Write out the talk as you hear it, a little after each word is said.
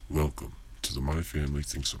Welcome to the My Family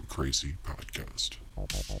Thinks I'm Crazy podcast.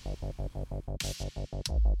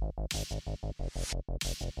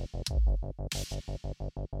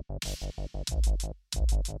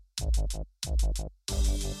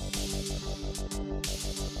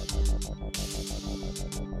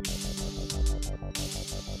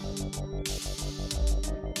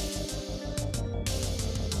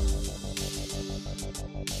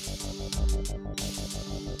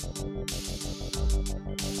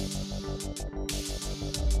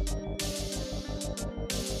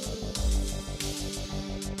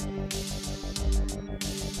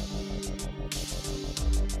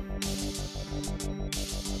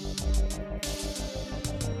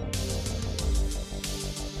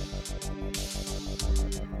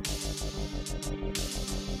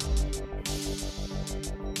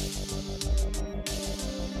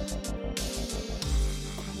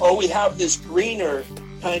 Oh, we have this greener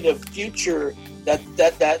kind of future that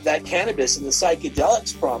cannabis and the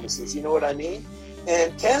psychedelics promises. You know what I mean?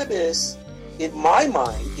 And cannabis, in my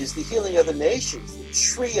mind, is the healing of the nations, the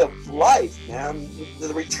tree of life, man,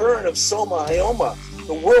 the return of Soma Ioma,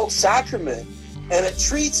 the world sacrament. And it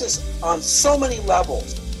treats us on so many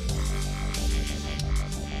levels.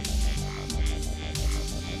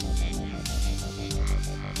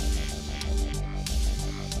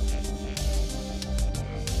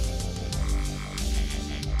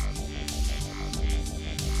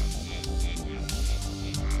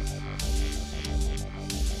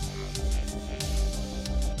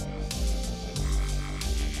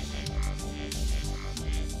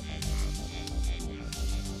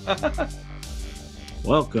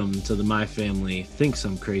 Welcome to the My Family Thinks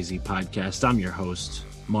I'm Crazy podcast. I'm your host,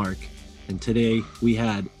 Mark, and today we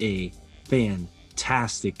had a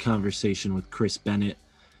fantastic conversation with Chris Bennett.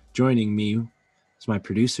 Joining me is my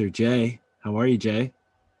producer, Jay. How are you, Jay?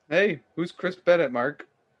 Hey, who's Chris Bennett, Mark?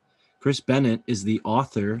 Chris Bennett is the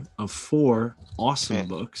author of 4 awesome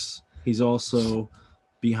books. He's also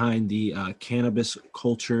behind the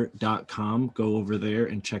cannabisculture.com. Go over there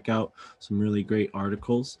and check out some really great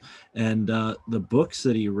articles. And the books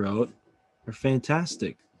that he wrote are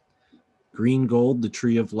fantastic. Green Gold, The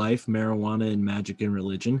Tree of Life, Marijuana and Magic and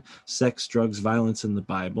Religion, Sex, Drugs, Violence in the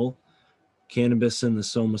Bible, Cannabis and the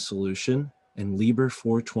Soma Solution, and Liber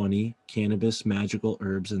 420, Cannabis, Magical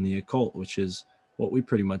Herbs, and the Occult, which is what we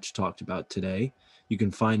pretty much talked about today. You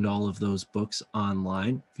can find all of those books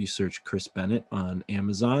online if you search Chris Bennett on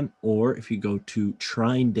Amazon, or if you go to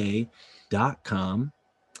trineday.com.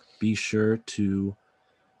 Be sure to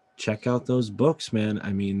check out those books, man.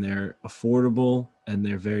 I mean, they're affordable and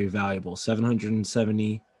they're very valuable.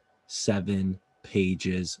 777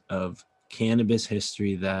 pages of cannabis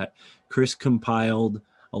history that Chris compiled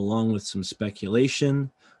along with some speculation,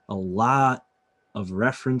 a lot of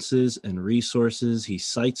references and resources. He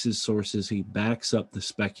cites his sources. He backs up the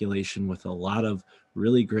speculation with a lot of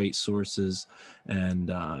really great sources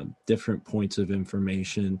and different points of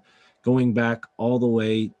information, going back all the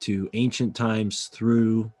way to ancient times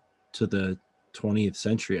through to the 20th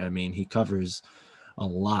century. I mean, he covers a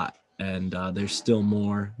lot, and there's still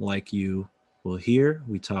more, like you will hear.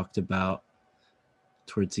 We talked about,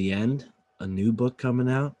 towards the end, a new book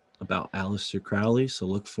coming out about Aleister Crowley, so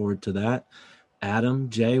look forward to that. Adam,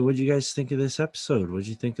 Jay, what did you guys think of this episode? What did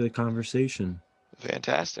you think of the conversation?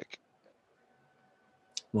 Fantastic.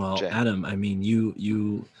 Well, Jay. Adam, I mean,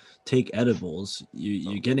 you take edibles.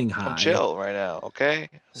 You're getting high. I'm chill right now, okay?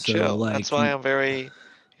 I'm chill. That's why I'm very,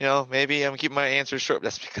 maybe I'm keeping my answers short.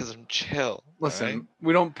 That's because I'm chill. Listen, right?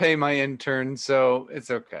 We don't pay my intern, so it's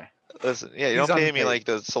okay. Listen, yeah, you don't pay me like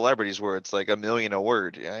the celebrities where it's like $1 million a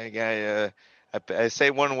word. I say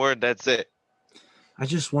one word, that's it. I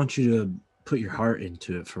just want you to put your heart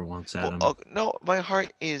into it for once, Adam. Well, no, my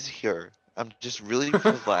heart is here. I'm just really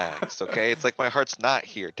relaxed, okay? It's like my heart's not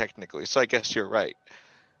here, technically, so I guess you're right.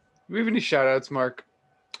 Do we have any shout-outs, Mark?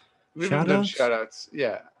 We haven't done shout-outs.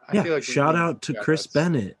 Yeah. I feel like shout out to Chris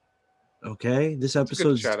Bennett, okay? This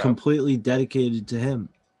episode is completely dedicated to him,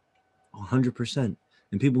 100%.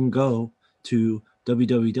 And people can go to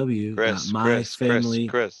www.myfamily...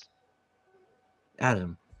 Chris.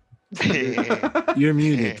 Adam. You're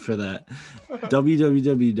muted for that.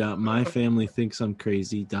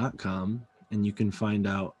 www.myfamilythinksimcrazy.com, and you can find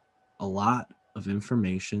out a lot of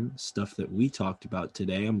information, stuff that we talked about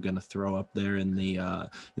today. I'm going to throw up there in the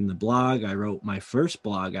blog. I wrote my first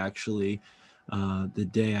blog actually the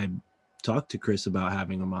day I talked to Chris about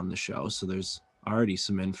having him on the show, so there's already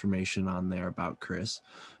some information on there about Chris.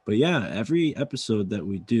 But yeah, every episode that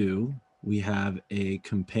we do, we have a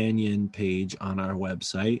companion page on our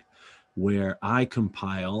website where I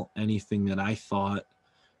compile anything that I thought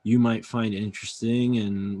you might find interesting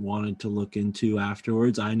and wanted to look into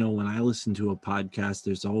afterwards. I know when I listen to a podcast,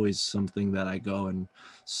 there's always something that I go and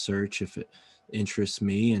search if it interests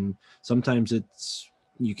me. And sometimes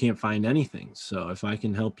you can't find anything. So if I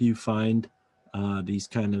can help you find these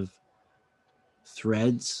kind of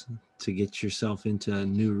threads to get yourself into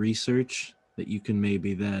new research that you can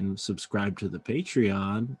maybe then subscribe to the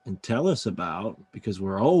Patreon and tell us about, because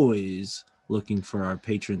we're always looking for our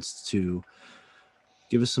patrons to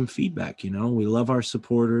give us some feedback. We love our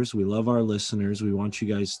supporters. We love our listeners. We want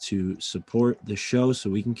you guys to support the show so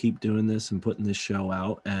we can keep doing this and putting this show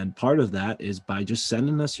out. And part of that is by just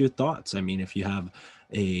sending us your thoughts. I mean, if you have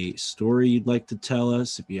a story you'd like to tell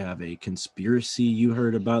us, if you have a conspiracy you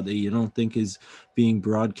heard about that you don't think is being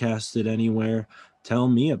broadcasted anywhere, tell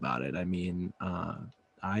me about it. I mean,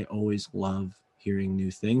 I always love hearing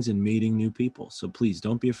new things and meeting new people. So please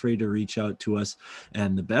don't be afraid to reach out to us.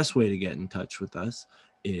 And the best way to get in touch with us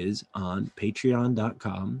is on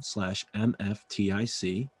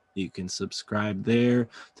patreon.com/MFTIC. You can subscribe there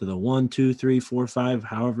to the $1, $2, $3, $4, $5,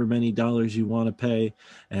 however many dollars you want to pay,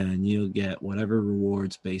 and you'll get whatever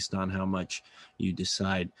rewards based on how much you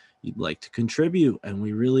decide you'd like to contribute. And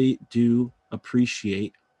we really do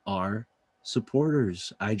appreciate our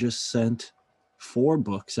supporters. I just sent 4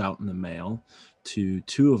 books out in the mail to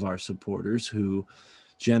 2 of our supporters who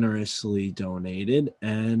generously donated,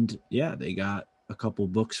 and they got a couple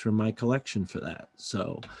books from my collection for that.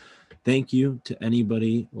 So thank you to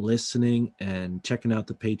anybody listening and checking out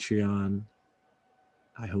the Patreon.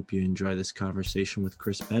 I hope you enjoy this conversation with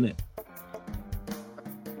Chris Bennett.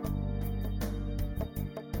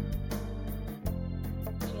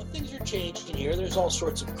 Things are changing here. There's all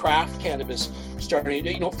sorts of craft cannabis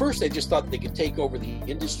starting. First they just thought they could take over the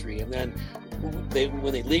industry, and then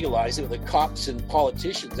when they legalized it, the cops and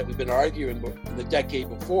politicians that we've been arguing in the decade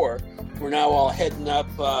before were now all heading up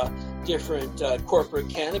different corporate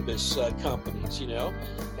cannabis companies,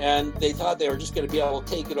 and they thought they were just going to be able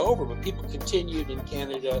to take it over. But people continued in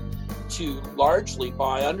Canada to largely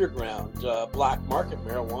buy underground black market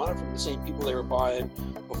marijuana from the same people they were buying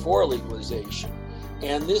before legalization.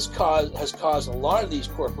 And this has caused a lot of these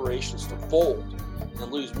corporations to fold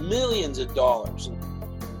and lose millions of dollars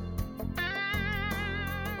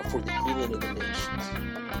for the healing of the nations.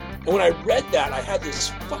 And when I read that, I had this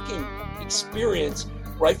fucking experience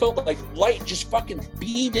where I felt like light just fucking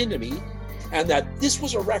beamed into me, and that this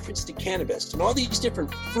was a reference to cannabis and all these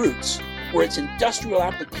different fruits where it's industrial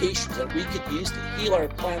applications that we could use to heal our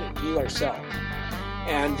planet and heal ourselves.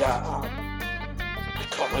 And I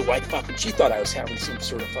called my wife up, and she thought I was having some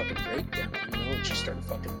sort of fucking breakdown, and she started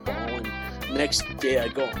fucking bawling. Next day I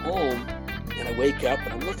go home and I wake up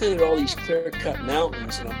and I'm looking at all these clear-cut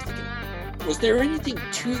mountains, and I'm thinking, was there anything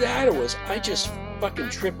to that, or was I just fucking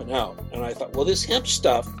tripping out? And I thought, well, this hemp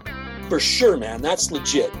stuff, for sure, man, that's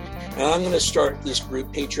legit. And I'm going to start this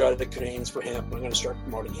group, Patriotic Canadians for Hemp, and I'm going to start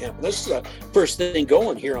promoting hemp. And this is the first thing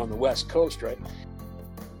going here on the West Coast, right?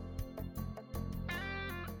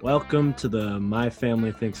 Welcome to the My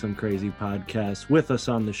Family Thinks I'm Crazy podcast. With us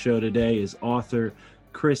on the show today is author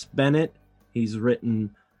Chris Bennett. He's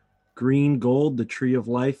written Green Gold, The Tree of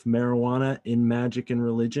Life, Marijuana in Magic and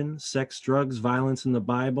Religion, Sex, Drugs, Violence in the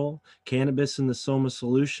Bible, Cannabis in the Soma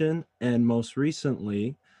Solution, and most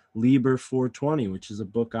recently, Liber 420, which is a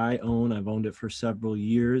book I own. I've owned it for several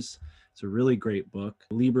years. It's a really great book.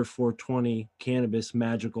 Liber 420, Cannabis,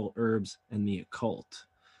 Magical Herbs, and the Occult.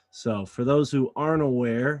 So for those who aren't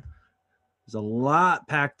aware, there's a lot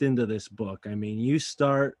packed into this book. I mean, you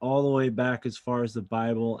start all the way back as far as the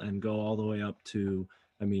Bible and go all the way up to,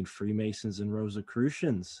 Freemasons and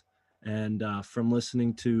Rosicrucians. And from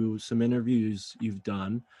listening to some interviews you've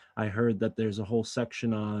done, I heard that there's a whole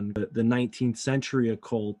section on the 19th century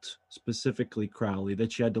occult, specifically Crowley,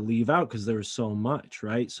 that you had to leave out because there was so much,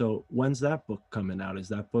 right? So when's that book coming out? Is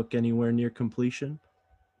that book anywhere near completion?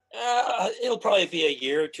 It'll probably be a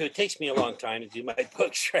year or two. It takes me a long time to do my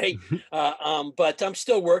books, right? But I'm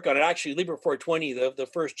still working on it. Actually, Liber 420, the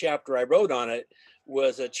first chapter I wrote on it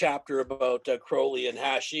was a chapter about Crowley and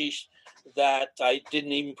hashish that I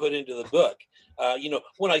didn't even put into the book.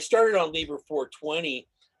 When I started on Liber 420,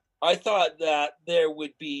 I thought that there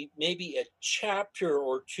would be maybe a chapter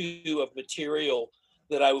or two of material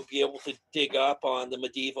that I would be able to dig up on the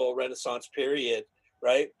medieval Renaissance period,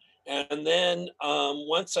 right? And then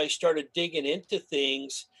once I started digging into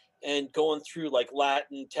things and going through like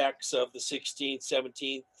Latin texts of the 16th,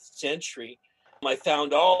 17th century, I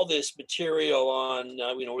found all this material on,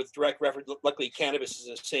 with direct reference. Luckily, Cannabis is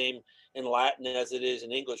the same in Latin as it is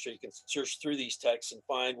in English, so you can search through these texts and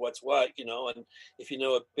find what's what, and if you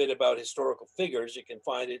know a bit about historical figures, you can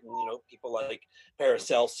find it in, people like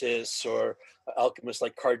Paracelsus or alchemists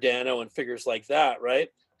like Cardano and figures like that, right?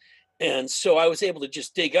 And so I was able to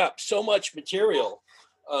just dig up so much material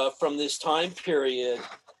from this time period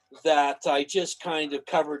that I just kind of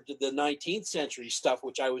covered the 19th century stuff,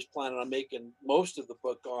 which I was planning on making most of the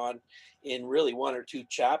book on in really 1 or 2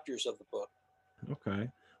 chapters of the book. Okay.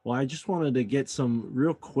 Well, I just wanted to get some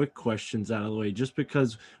real quick questions out of the way, just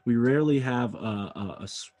because we rarely have a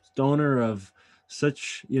stoner of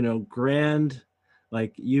such, grand,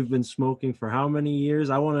 like you've been smoking for how many years?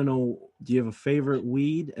 I want to know, do you have a favorite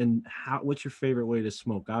weed, and what's your favorite way to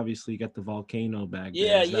smoke? Obviously you got the volcano bag.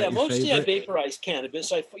 Yeah. Mostly favorite? I vaporize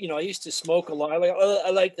cannabis. I used to smoke a lot. I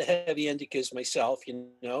like the heavy indicas myself,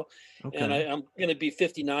 Okay. And I'm going to be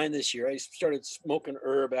 59 this year. I started smoking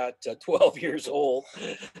herb at 12 years old,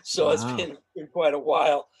 so wow. It's been quite a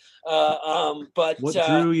while. But what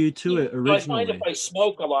drew you to it originally? I find if I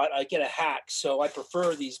smoke a lot, I get a hack. So I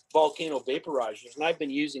prefer these volcano vaporizers, and I've been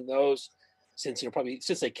using those since probably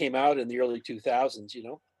since they came out in the early 2000s.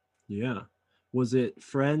 Yeah. Was it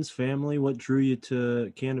friends, family? What drew you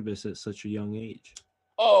to cannabis at such a young age?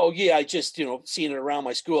 Oh yeah, I just seeing it around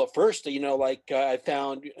my school at first. I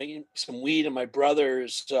found some weed in my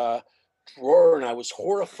brother's drawer, and I was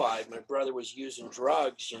horrified. My brother was using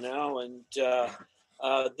drugs, and then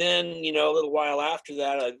a little while after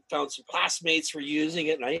that, I found some classmates were using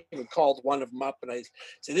it, and I even called one of them up, and I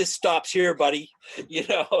said, "This stops here, buddy. I'm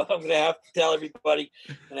going to have to tell everybody,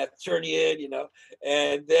 and I have to turn you in,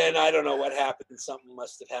 And then I don't know what happened. Something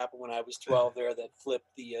must have happened when I was 12 there that flipped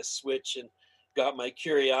the switch and got my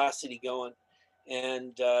curiosity going,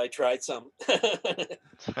 and I tried some.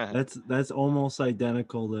 That's almost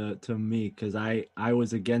identical to me, because I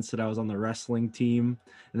was against it. I was on the wrestling team,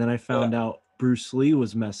 and then I found out Bruce Lee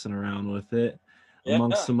was messing around with it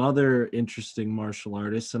amongst some other interesting martial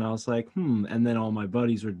artists, and I was like, and then all my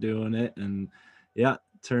buddies were doing it, and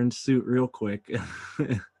turned suit real quick.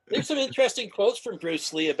 There's some interesting quotes from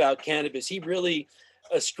Bruce Lee about cannabis. He really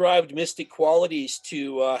ascribed mystic qualities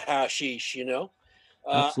to hashish,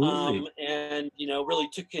 Absolutely. And really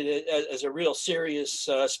took it as a real serious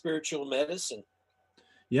spiritual medicine.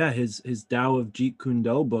 Yeah, his Tao of Jeet Kune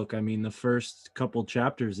Do book, I mean, the first couple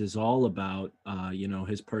chapters is all about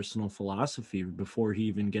his personal philosophy before he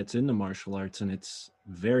even gets into martial arts, and it's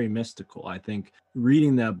very mystical. I think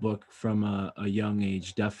reading that book from a young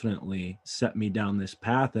age definitely set me down this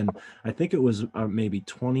path, and I think it was maybe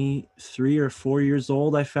 23 or 4 years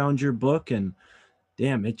old I found your book, and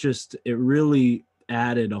damn, it really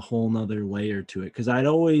added a whole nother layer to it, because I'd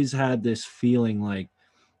always had this feeling like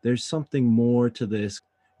there's something more to this.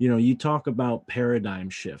 You talk about paradigm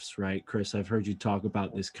shifts, right, Chris? I've heard you talk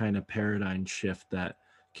about this kind of paradigm shift that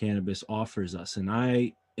cannabis offers us, and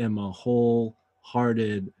I am a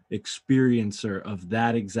wholehearted experiencer of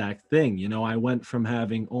that exact thing. I went from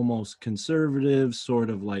having almost conservative sort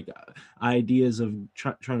of like ideas of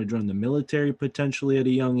trying to join the military potentially at a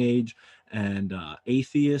young age, and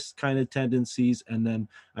atheist kind of tendencies, and then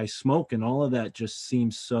I smoke, and all of that just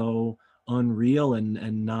seems so unreal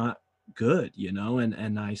and not good,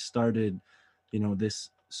 and I started, this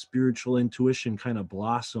spiritual intuition kind of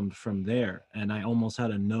blossomed from there, and I almost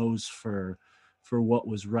had a nose for what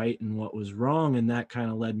was right and what was wrong, and that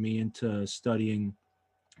kind of led me into studying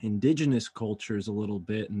indigenous cultures a little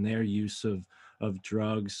bit and their use of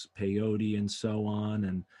drugs, peyote, and so on,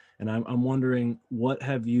 and I'm wondering, what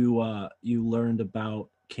have you learned about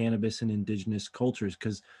cannabis and indigenous cultures?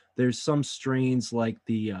 Because there's some strains like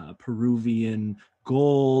the Peruvian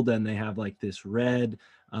gold, and they have like this red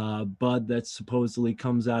bud that supposedly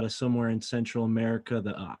comes out of somewhere in Central America.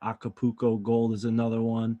 The Acapulco gold is another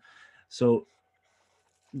one. So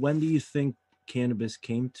when do you think cannabis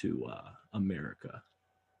came to America?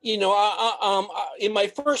 In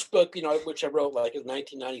my first book, which I wrote like in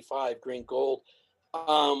 1995, Green Gold,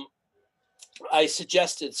 I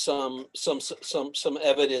suggested some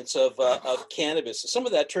evidence of cannabis. Some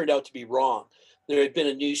of that turned out to be wrong. There had been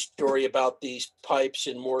a news story about these pipes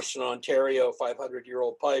in Morrison, Ontario,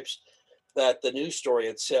 500-year-old pipes, that the news story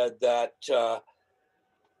had said that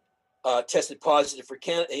tested positive for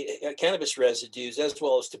cannabis residues as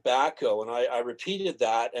well as tobacco. And I repeated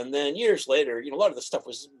that. And then years later, a lot of the stuff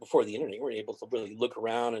was before the internet. You weren't able to really look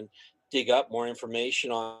around and dig up more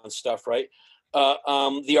information on stuff, right?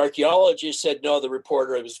 The archaeologist said, no, the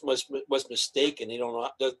reporter was mistaken. He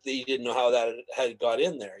didn't know how that had got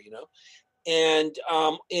in there, And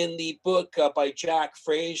in the book by Jack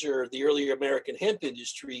Fraser, The Early American Hemp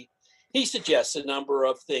Industry, he suggests a number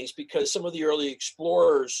of things because some of the early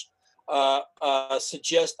explorers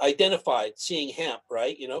identified seeing hemp,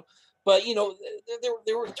 right? But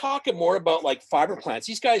they were talking more about like fiber plants.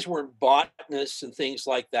 These guys weren't botanists and things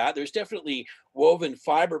like that. There's definitely woven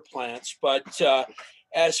fiber plants, but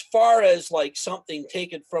as far as like something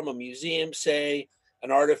taken from a museum, say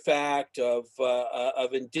an artifact of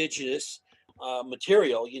indigenous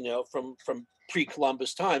material, from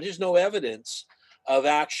pre-Columbus times, there's no evidence of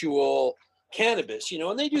actual cannabis,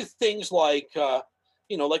 and they do things like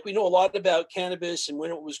like we know a lot about cannabis and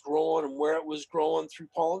when it was grown and where it was grown through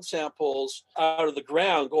pollen samples out of the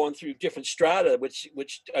ground, going through different strata,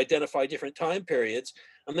 which identify different time periods.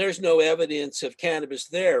 And there's no evidence of cannabis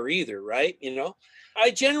there either, right?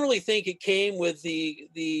 I generally think it came with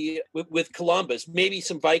with Columbus. Maybe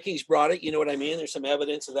some Vikings brought it. You know what I mean? There's some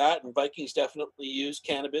evidence of that, and Vikings definitely used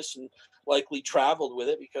cannabis and likely traveled with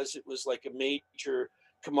it because it was like a major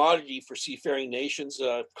commodity for seafaring nations,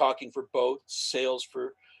 caulking for boats, sails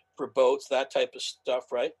for boats, that type of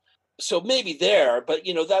stuff, right? So maybe there, but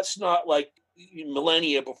that's not like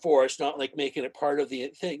millennia before. It's not like making it part of the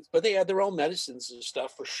thing, but they had their own medicines and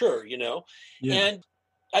stuff for sure, Yeah. And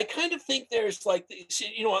I kind of think there's like,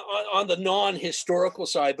 on the non-historical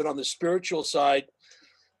side, but on the spiritual side,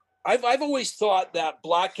 I've always thought that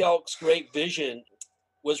Black Elk's great vision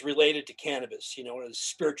was related to cannabis, a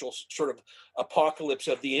spiritual sort of apocalypse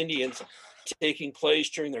of the Indians taking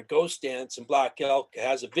place during their ghost dance. And Black Elk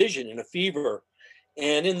has a vision and a fever.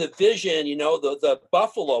 And in the vision, the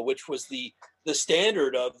buffalo, which was the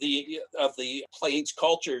standard of the Plains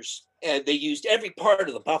cultures, and they used every part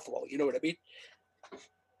of the buffalo, you know what I mean?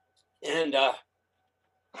 And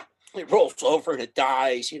it rolls over and it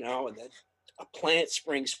dies, and then a plant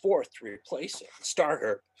springs forth to replace it, start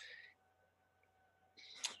her.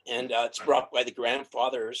 And it's brought by the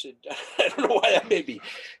grandfathers. And I don't know why that made me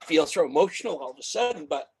feel so emotional all of a sudden,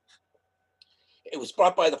 but it was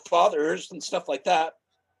brought by the fathers and stuff like that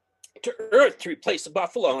to Earth to replace the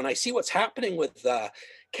buffalo. And I see what's happening with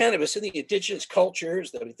cannabis in the indigenous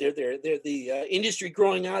cultures. They're the industry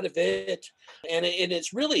growing out of it, and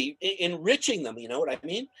it's really enriching them. You know what I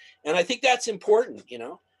mean? And I think that's important.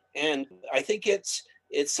 And I think it's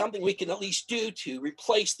something we can at least do to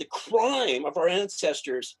replace the crime of our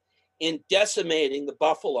ancestors in decimating the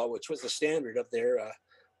buffalo, which was the standard of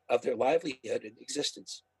their livelihood and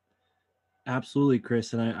existence. Absolutely,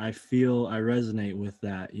 Chris. And I feel I resonate with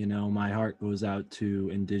that. My heart goes out to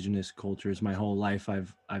indigenous cultures. My whole life,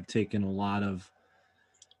 I've taken a lot of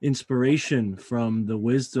inspiration from the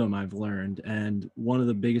wisdom I've learned. And one of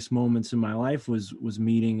the biggest moments in my life was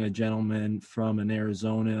meeting a gentleman from an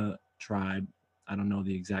Arizona tribe. I don't know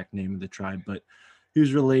the exact name of the tribe, but he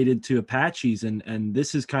was related to Apaches. And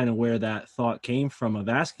this is kind of where that thought came from of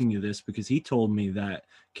asking you this, because he told me that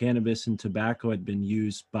cannabis and tobacco had been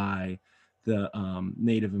used by the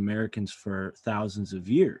Native Americans for thousands of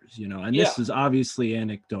years, and this is obviously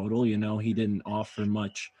anecdotal, he didn't offer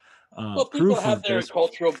much well, people have their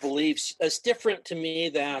cultural beliefs. It's different to me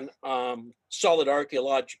than solid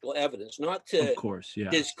archaeological evidence. Not to, of course,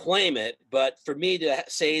 disclaim it, but for me to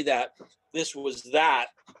say that this was that,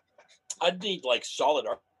 I'd need like solid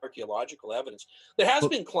archaeological evidence. There has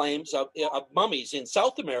been claims of mummies in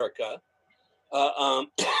South America,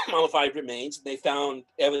 mummified remains. And they found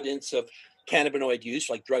evidence of cannabinoid use,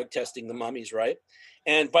 like drug testing the mummies, right?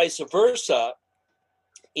 And vice versa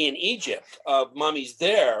in Egypt, of mummies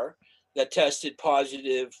there that tested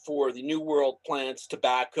positive for the New World plants,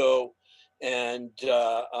 tobacco, and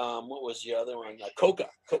what was the other one? Coca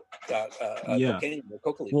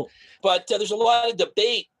leaf. Well, but there's a lot of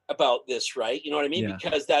debate about this, right? You know what I mean? Yeah.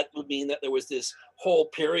 Because that would mean that there was this whole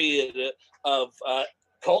period of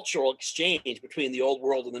cultural exchange between the old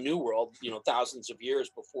world and the new world, thousands of years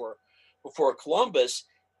before Columbus.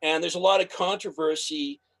 And there's a lot of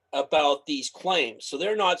controversy about these claims. So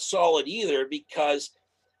they're not solid either, because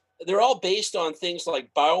they're all based on things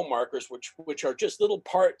like biomarkers, which are just little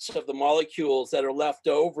parts of the molecules that are left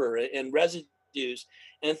over and residues.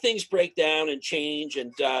 And things break down and change,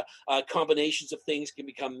 and combinations of things can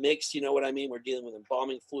become mixed. You know what I mean? We're dealing with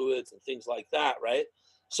embalming fluids and things like that, right?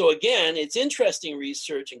 So again, it's interesting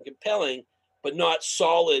research and compelling, but not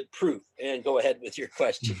solid proof. And go ahead with your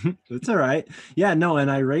question. That's all right. Yeah, no.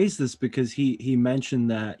 And I raised this because he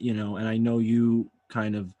mentioned that, and I know you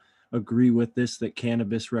kind of agree with this, that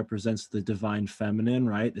cannabis represents the divine feminine,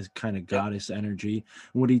 right? This kind of goddess energy.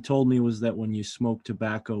 And what he told me was that when you smoke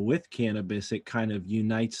tobacco with cannabis, it kind of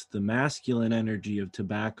unites the masculine energy of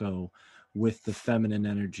tobacco with the feminine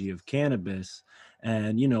energy of cannabis.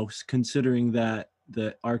 And, considering that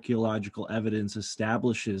the archaeological evidence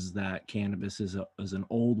establishes that cannabis is an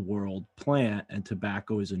old world plant and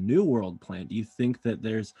tobacco is a new world plant, do you think that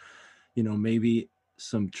there's, maybe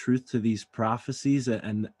some truth to these prophecies?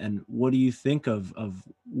 And what do you think of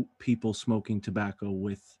people smoking tobacco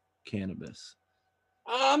with cannabis?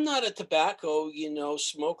 I'm not a tobacco,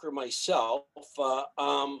 smoker myself.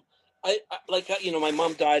 My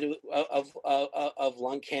mom died of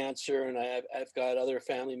lung cancer, and I've got other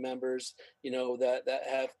family members,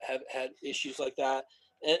 that have had issues like that,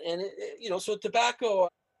 and so tobacco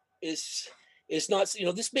is not,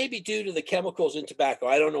 this may be due to the chemicals in tobacco.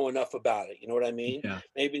 I don't know enough about it. You know what I mean? Yeah.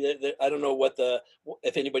 Maybe I don't know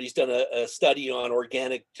if anybody's done a study on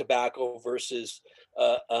organic tobacco versus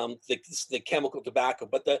the chemical tobacco,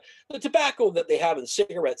 but the tobacco that they have in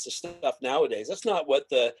cigarettes and stuff nowadays, that's not what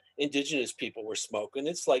the indigenous people were smoking.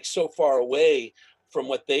 It's like so far away from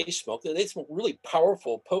what they smoke. They smoke really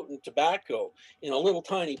powerful, potent tobacco in a little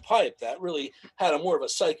tiny pipe that really had a more of a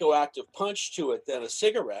psychoactive punch to it than a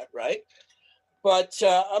cigarette, right? But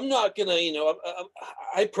I'm not gonna,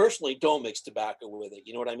 I personally don't mix tobacco with it.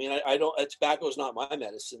 You know what I mean? I don't. Tobacco is not my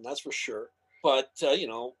medicine, that's for sure. But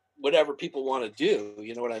whatever people want to do,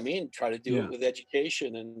 you know what I mean? Try to do it with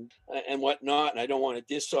education and whatnot. And I don't want to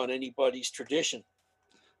diss on anybody's tradition.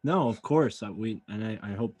 No, of course. I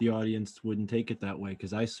hope the audience wouldn't take it that way,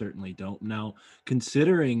 because I certainly don't. Now,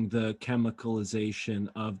 considering the chemicalization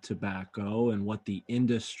of tobacco and what the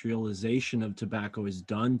industrialization of tobacco has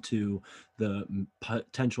done to the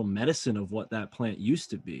potential medicine of what that plant used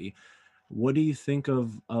to be, what do you think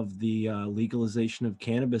of the legalization of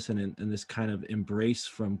cannabis and this kind of embrace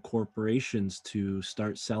from corporations to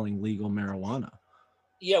start selling legal marijuana?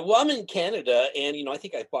 Yeah, well, I'm in Canada, and I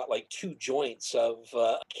think I bought like 2 joints of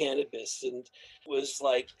cannabis, and it was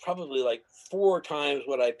probably 4 times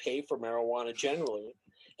what I pay for marijuana generally,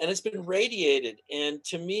 and it's been radiated. And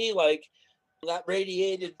to me, that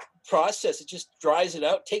radiated process, it just dries it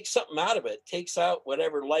out, takes something out of it, takes out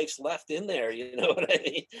whatever life's left in there. You know what I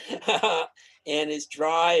mean? And it's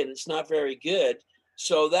dry and it's not very good.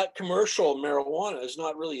 So that commercial marijuana is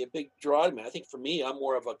not really a big draw to me. I think for me, I'm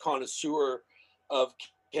more of a connoisseur of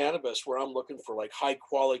cannabis, where I'm looking for high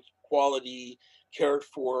quality cared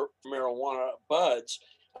for marijuana buds,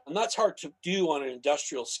 and that's hard to do on an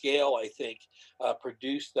industrial scale. I think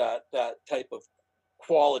produce that type of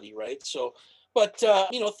quality, right? So, but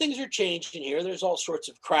things are changing here. There's all sorts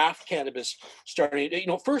of craft cannabis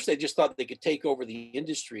starting. First they just thought they could take over the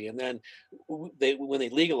industry, and then when they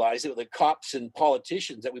legalized it, the cops and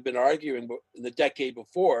politicians that we've been arguing in the decade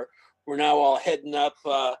before, we're now all heading up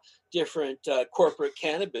different corporate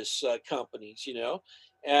cannabis companies,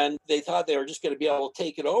 and they thought they were just going to be able to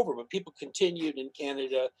take it over. But people continued in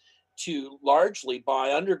Canada to largely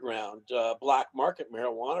buy underground black market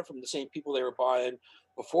marijuana from the same people they were buying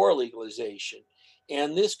before legalization.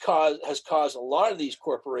 And this has caused a lot of these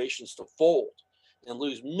corporations to fold and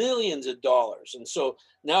lose millions of dollars. And so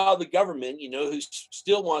now the government, who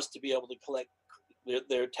still wants to be able to collect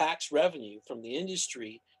their tax revenue from the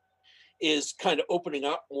industry, is kind of opening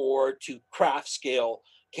up more to craft scale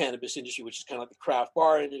cannabis industry, which is kind of like the craft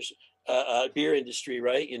beer industry,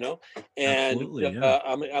 right? And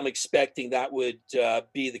I'm expecting that would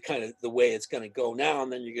be the kind of the way it's going to go now.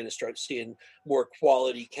 And then you're going to start seeing more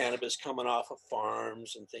quality cannabis coming off of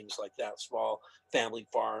farms and things like that, small family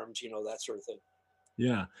farms, that sort of thing.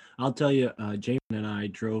 Yeah, I'll tell you, Jamin and I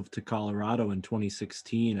drove to Colorado in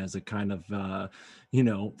 2016 as a kind of,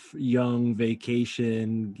 young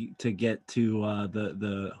vacation to get to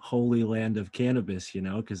the holy land of cannabis,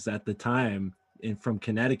 because at the time from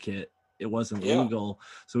Connecticut, it wasn't legal.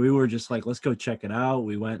 So we were just like, let's go check it out.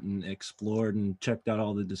 We went and explored and checked out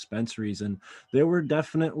all the dispensaries, and there were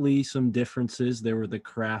definitely some differences. There were the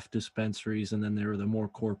craft dispensaries, and then there were the more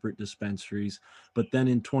corporate dispensaries. But then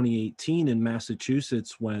in 2018 in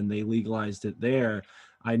Massachusetts, when they legalized it there,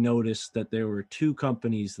 I noticed that there were 2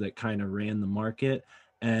 companies that kind of ran the market.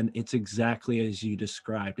 And it's exactly as you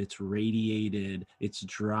described. It's radiated, it's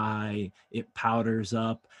dry, it powders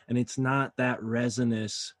up, and it's not that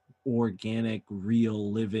resinous, organic,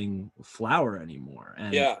 real living flower anymore.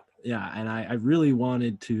 And and I really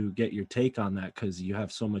wanted to get your take on that, because you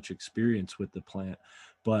have so much experience with the plant.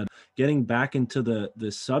 But getting back into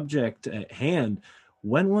the subject at hand,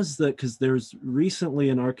 when was because there's recently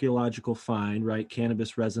an archaeological find, right?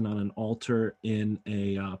 Cannabis resin on an altar in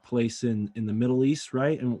a place in the Middle East,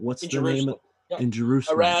 right? And what's the name? In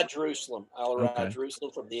Jerusalem. Arad, Jerusalem. Al-Arad,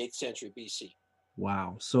 Jerusalem, from the 8th century BC.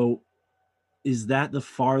 Wow. So is that the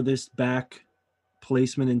farthest back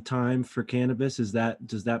placement in time for cannabis? Does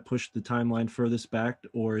that push the timeline furthest back,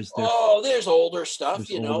 or is there? Oh, there's older stuff, There's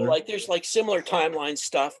you know, older? like there's like similar timeline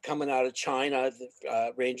stuff coming out of China,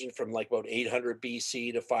 ranging from like about 800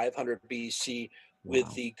 BC to 500 BC with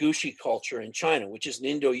Wow. the Gushi culture in China, which is an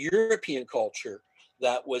Indo-European culture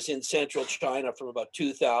that was in central China from about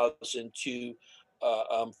 2000 to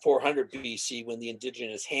 400 BC when the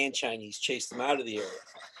indigenous Han Chinese chased them out of the area.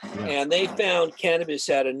 Yeah. And they found cannabis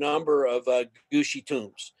at a number of Gushi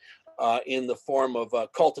tombs in the form of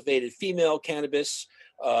cultivated female cannabis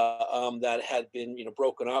that had been,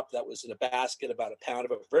 broken up. That was in a basket, about a pound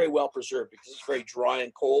of it, very well preserved because it's very dry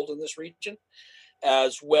and cold in this region,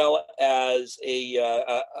 as well as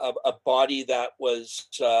a body that was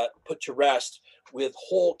put to rest with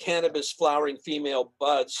whole cannabis flowering female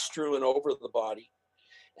buds strewn over the body.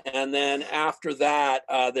 And then after that,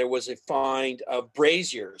 there was a find of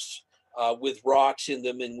braziers with rocks in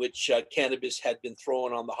them in which cannabis had been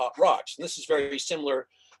thrown on the hot rocks. And this is very similar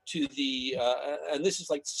to the, and this is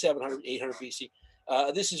like 700, 800 BC.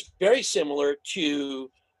 This is very similar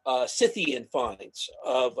to Scythian finds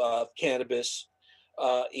of cannabis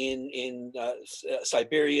in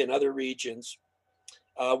Siberia and other regions,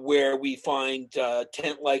 where we find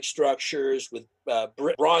tent-like structures with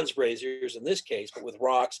bronze braziers in this case, but with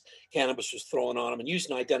rocks. Cannabis was thrown on them and used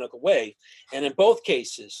in an identical way. And in both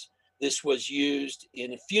cases, this was used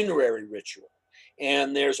in a funerary ritual.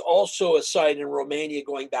 And there's also a site in Romania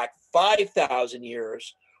going back 5,000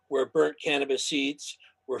 years where burnt cannabis seeds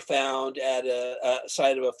were found at a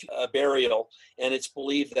site of a burial. And it's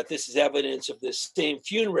believed that this is evidence of this same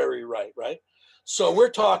funerary rite, right? So we're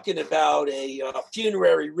talking about a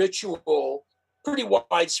funerary ritual, pretty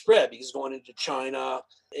widespread, because going into China,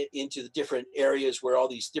 into the different areas where all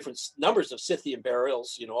these different numbers of Scythian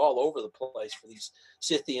burials, all over the place for these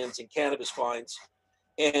Scythians and cannabis finds,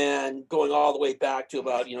 and going all the way back to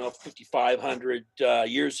about 5,500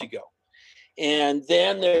 years ago. And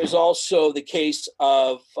then there's also the case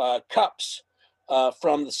of cups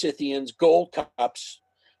from the Scythians, gold cups,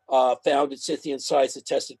 found at Scythian sites that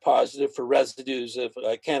tested positive for residues of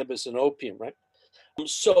cannabis and opium, right?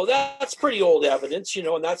 So that's pretty old evidence,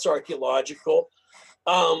 and that's archaeological.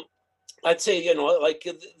 I'd say, like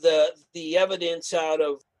the evidence out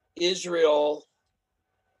of Israel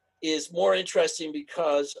is more interesting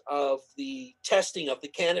because of the testing of the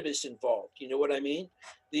cannabis involved. You know what I mean?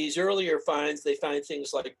 These earlier finds, they find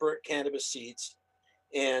things like burnt cannabis seeds,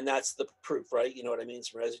 and that's the proof, right? You know what I mean?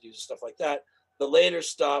 Some residues and stuff like that. The later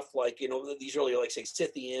stuff, like, these earlier, like, say,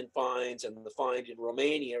 Scythian finds and the find in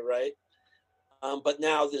Romania, right? But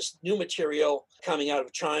now this new material coming out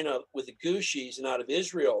of China with the Gushis and out of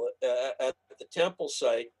Israel at the temple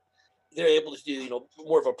site, they're able to do,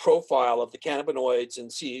 more of a profile of the cannabinoids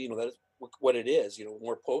and see, that what it is,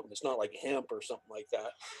 more potent. It's not like hemp or something like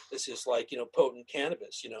that. This is like, potent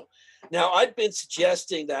cannabis, Now, I've been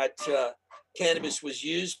suggesting that cannabis was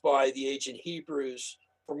used by the ancient Hebrews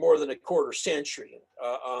for more than a quarter century.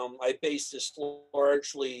 I based this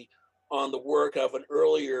largely on the work of an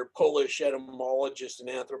earlier Polish etymologist and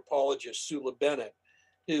anthropologist, Sula Bennett,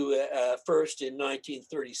 who first in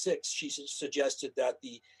 1936, she suggested that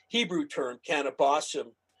the Hebrew term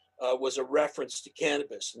cannabosum was a reference to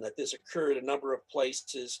cannabis, and that this occurred a number of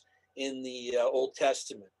places in the Old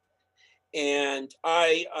Testament. And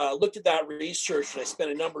I looked at that research, and I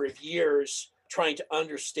spent a number of years trying to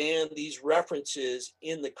understand these references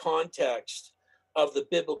in the context of the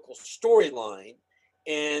biblical storyline.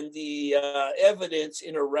 And the evidence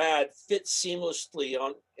in Arad fits seamlessly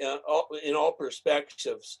in all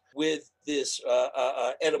perspectives with this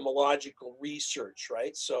etymological research,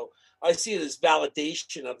 right? So I see it as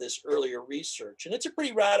validation of this earlier research, and it's a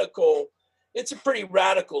pretty radical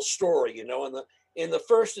story, In the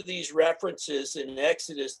first of these references in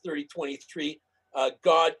Exodus 30:23,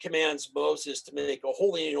 God commands Moses to make a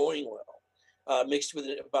holy anointing oil mixed with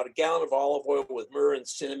about a gallon of olive oil with myrrh and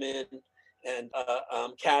cinnamon and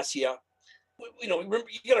cassia. You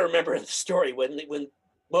got to remember in the story when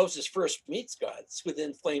Moses first meets God, it's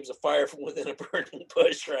within flames of fire from within a burning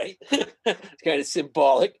bush, right? It's kind of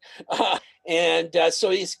symbolic. So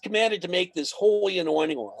he's commanded to make this holy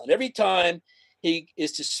anointing oil. And every time he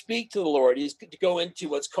is to speak to the Lord, he's to go into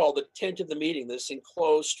what's called the tent of the meeting, this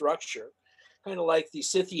enclosed structure, kind of like the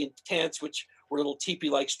Scythian tents, which were little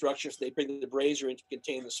teepee-like structures. They bring the brazier in to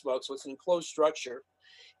contain the smoke. So it's an enclosed structure.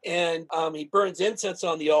 And he burns incense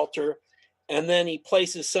on the altar, and then he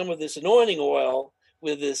places some of this anointing oil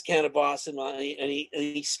with this cannabis, and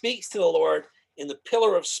he speaks to the Lord in the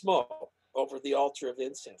pillar of smoke over the altar of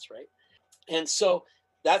incense, right? And so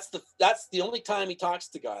That's the only time he talks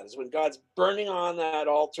to God, is when God's burning on that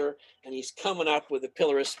altar and he's coming up with a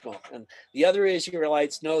pillar of smoke. And the other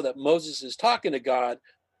Israelites know that Moses is talking to God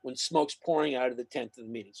when smoke's pouring out of the tent of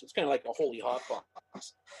the meeting. So it's kind of like a holy hot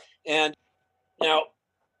box. And now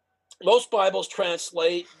most Bibles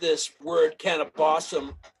translate this word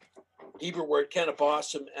cannabosum, Hebrew word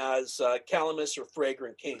cannabosum, as calamus or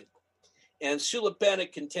fragrant cane. And Sula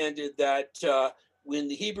Bennett contended that when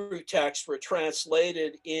the Hebrew texts were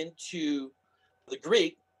translated into the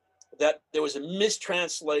Greek, that there was a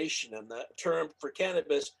mistranslation, and the term for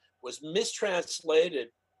cannabis was mistranslated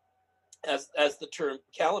as the term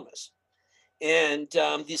calamus. And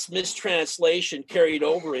this mistranslation carried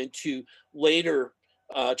over into later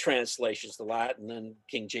translations, the Latin and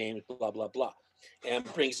King James, blah, blah, blah, and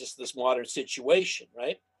brings us to this modern situation,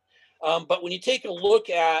 right? But when you take a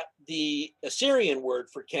look at the Assyrian word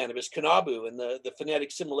for cannabis, kannabu, and the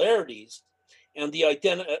phonetic similarities, and the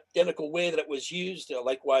identical way that it was used,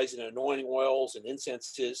 likewise in anointing oils and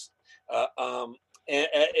incenses, and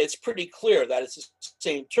it's pretty clear that it's the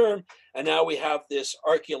same term. And now we have this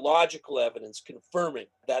archaeological evidence confirming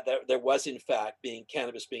that there was, in fact,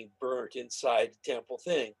 cannabis being burnt inside the temple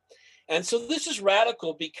thing. And so this is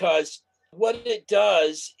radical, because what it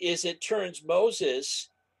does is it turns Moses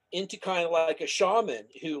into kind of like a shaman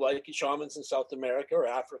who, like shamans in South America or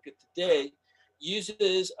Africa today,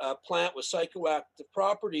 uses a plant with psychoactive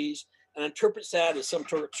properties and interprets that as some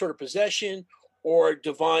sort of possession or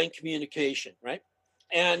divine communication, right?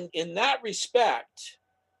 And in that respect,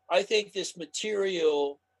 I think this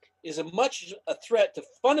material is a threat to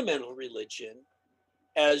fundamental religion,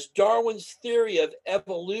 as Darwin's theory of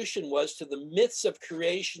evolution was to the myths of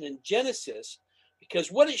creation in Genesis,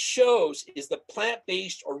 because what it shows is the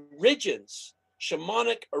plant-based origins,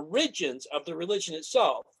 shamanic origins of the religion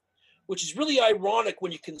itself, which is really ironic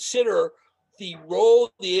when you consider the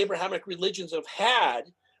role the Abrahamic religions have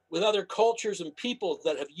had with other cultures and peoples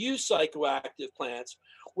that have used psychoactive plants,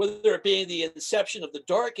 whether it being the inception of the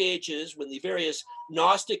Dark Ages, when the various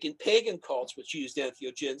Gnostic and pagan cults which used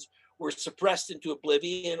entheogens were suppressed into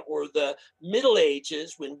oblivion, or the Middle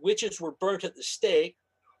Ages, when witches were burnt at the stake,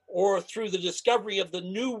 or through the discovery of the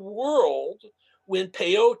New World, when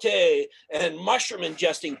peyote and mushroom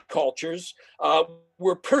ingesting cultures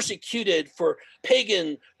were persecuted for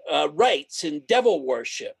pagan rites and devil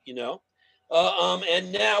worship,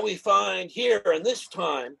 and now we find here, and this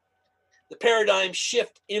time, the paradigm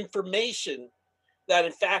shift information that,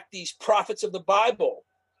 in fact, these prophets of the Bible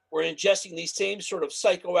were ingesting these same sort of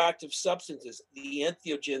psychoactive substances, the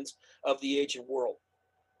entheogens of the ancient world.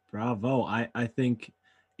 Bravo. I think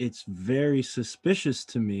it's very suspicious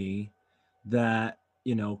to me that,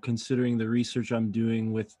 considering the research I'm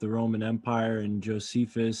doing with the Roman Empire and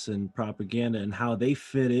Josephus and propaganda and how they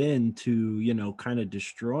fit into, kind of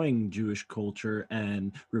destroying Jewish culture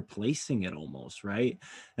and replacing it almost, right?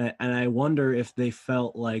 And I wonder if they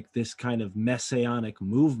felt like this kind of messianic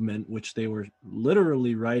movement, which they were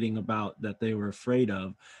literally writing about, that they were afraid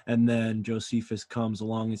of. And then Josephus comes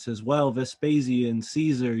along and says, well, Vespasian,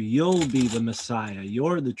 Caesar, you'll be the Messiah.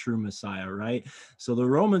 You're the true Messiah, right? So the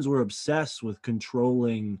Romans were obsessed with controlling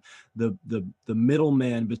the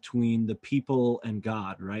middleman between the people and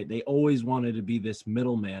God, right? They always wanted to be this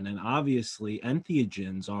middleman. And obviously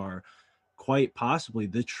entheogens are quite possibly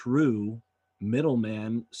the true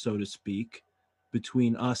middleman, so to speak,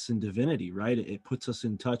 between us and divinity, right? It puts us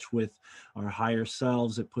in touch with our higher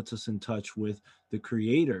selves. It puts us in touch with the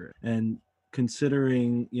creator. And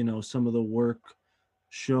considering, some of the work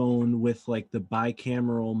shown with like the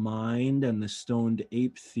bicameral mind and the stoned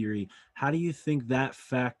ape theory, how do you think that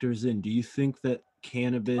factors in? Do you think that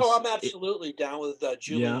cannabis? Oh, I'm absolutely down with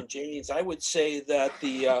Julian Jaynes. I would say that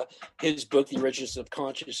his book, The Origins of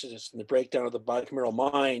Consciousness and the Breakdown of the Bicameral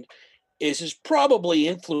Mind, has probably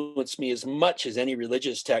influenced me as much as any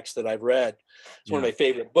religious text that I've read. It's one of my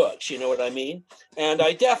favorite books, you know what I mean? And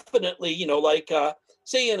I definitely,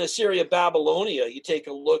 say in Assyria, Babylonia, you take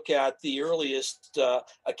a look at the earliest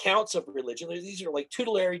accounts of religion. These are like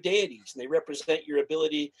tutelary deities, and they represent your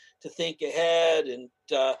ability to think ahead and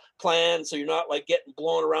plan, so you're not like getting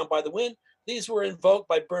blown around by the wind. These were invoked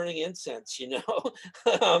by burning incense,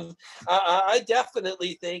 I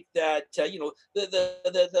definitely think that,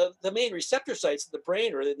 the main receptor sites of the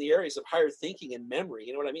brain are in the areas of higher thinking and memory.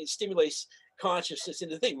 You know what I mean? It stimulates consciousness.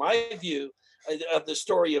 And the thing, my view of the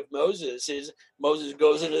story of Moses is Moses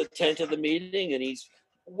goes into the tent of the meeting and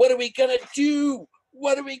what are we going to do?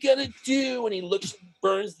 What are we going to do? And he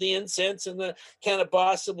burns the incense and the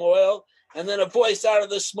cannabosum oil. And then a voice out of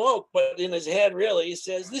the smoke, but in his head, really, he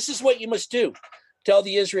says, this is what you must do. Tell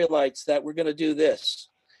the Israelites that we're going to do this.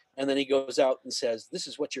 And then he goes out and says, this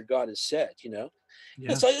is what your God has said, you know?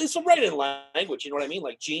 Yeah. It's right in language, you know what I mean?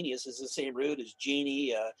 Like genius is the same root as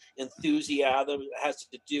genie. Enthusiasm has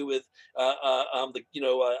to do with the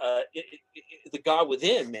God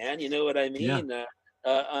within, man. You know what I mean?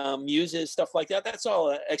 Muses, stuff like that. That's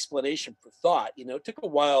all an explanation for thought. You know, it took a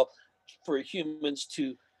while for humans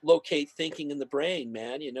to locate thinking in the brain,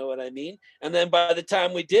 man. You know what I mean? And then by the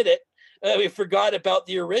time we did it, we forgot about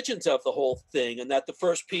the origins of the whole thing, and that the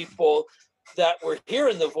first people that were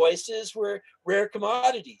hearing the voices were rare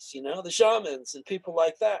commodities, you know, the shamans and people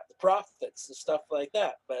like that, the prophets and stuff like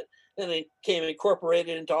that. But then it came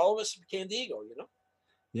incorporated into all of us and became the ego, you know?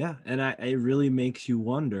 Yeah. And it really makes you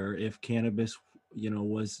wonder if cannabis, you know,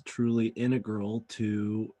 was truly integral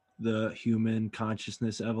to the human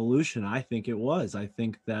consciousness evolution. I think it was. I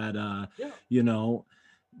think that, you know,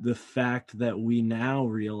 the fact that we now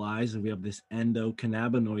realize that we have this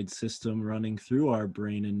endocannabinoid system running through our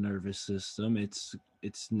brain and nervous system, it's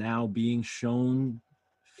now being shown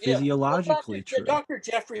physiologically true. Dr.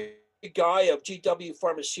 Jeffrey Guy of GW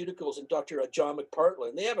Pharmaceuticals and Dr. John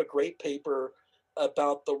McPartland, they have a great paper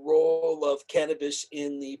about the role of cannabis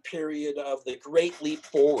in the period of the Great Leap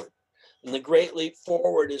Forward. And the Great Leap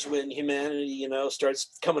Forward is when humanity, you know,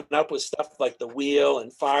 starts coming up with stuff like the wheel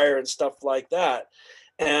and fire and stuff like that.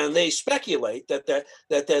 And they speculate that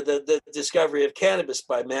the discovery of cannabis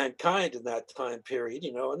by mankind in that time period,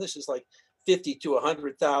 you know, and this is like 50 to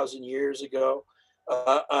 100,000 years ago,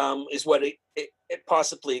 is what it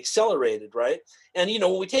possibly accelerated, right? And, you know,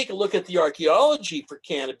 when we take a look at the archaeology for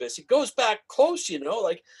cannabis, it goes back close, you know,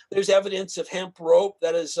 like there's evidence of hemp rope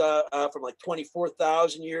that is from like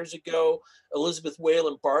 24,000 years ago. Elizabeth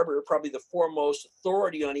Whalen Barber, probably the foremost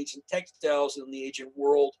authority on ancient textiles in the ancient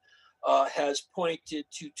world, has pointed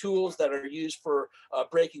to tools that are used for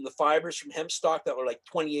breaking the fibers from hemp stock that were like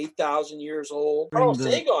 28,000 years old. Carl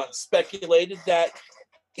Sagan speculated that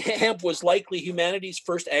hemp was likely humanity's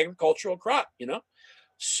first agricultural crop, you know?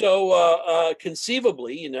 So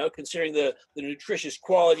conceivably, you know, considering the nutritious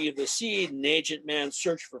quality of the seed and ancient man's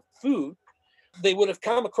search for food, they would have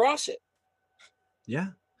come across it. Yeah.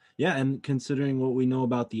 Yeah. And considering what we know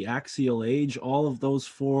about the axial age, all of those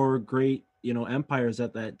four great, you know, empires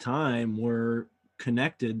at that time were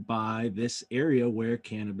connected by this area where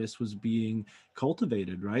cannabis was being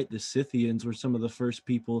cultivated, right? The Scythians were some of the first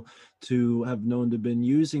people to have known to have been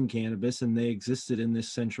using cannabis, and they existed in this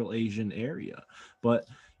Central Asian area. But,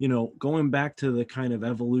 you know, going back to the kind of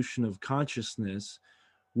evolution of consciousness,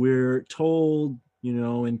 we're told, you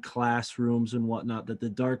know, in classrooms and whatnot, that the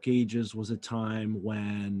Dark Ages was a time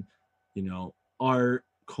when, you know, art,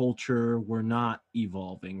 culture were not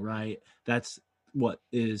evolving, right? That's what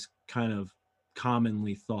is kind of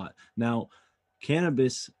commonly thought. Now,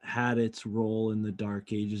 cannabis had its role in the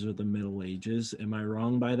Dark Ages or the Middle Ages. Am I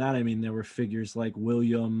wrong by that? I mean, there were figures like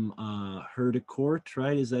William Herdecourt,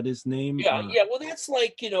 right? Is that his name? Yeah. Well, that's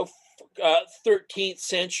like, you know, 13th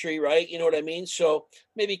century, right? You know what I mean? So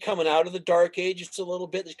maybe coming out of the Dark Ages a little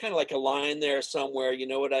bit. There's kind of like a line there somewhere. You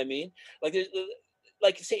know what I mean? Like there's,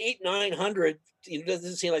 like say 800-900, it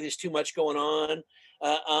doesn't seem like there's too much going on.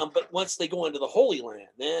 But once they go into the Holy Land,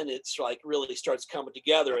 then it's like really starts coming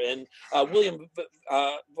together. And William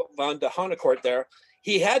von de Honnecourt there,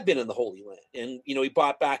 he had been in the Holy Land, and you know he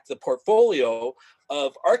bought back the portfolio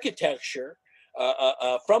of architecture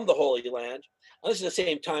from the Holy Land. And this is the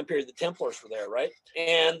same time period the Templars were there, right?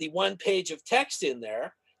 And the one page of text in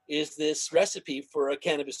there is this recipe for a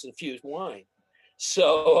cannabis-infused wine.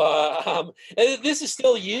 So this is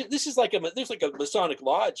still used. This is like there's like a Masonic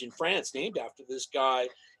lodge in France named after this guy,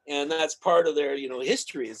 and that's part of their, you know,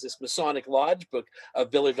 history is this Masonic lodge book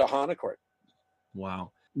of Villard de Honnecourt.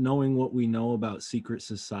 Wow. Knowing what we know about secret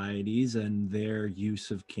societies and their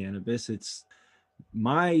use of cannabis, it's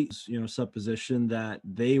my, you know, supposition that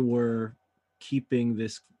they were keeping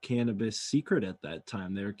this cannabis secret at that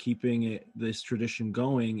time. They were keeping this tradition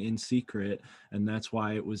going in secret, and that's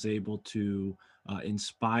why it was able to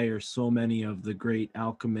inspire so many of the great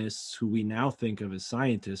alchemists who we now think of as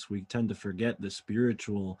scientists. We tend to forget the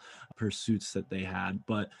spiritual pursuits that they had,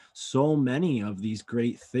 but so many of these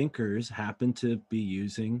great thinkers happen to be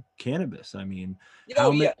using cannabis. I mean,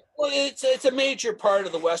 well, it's a major part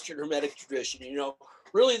of the Western Hermetic tradition. You know,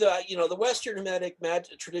 really the Western Hermetic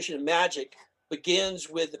tradition of magic begins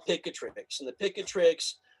with the Picatrix, and the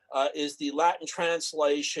Picatrix is the Latin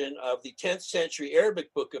translation of the 10th century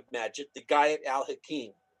Arabic book of magic, the Gayat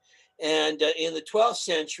al-Hakim. And in the 12th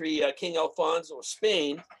century, King Alfonso of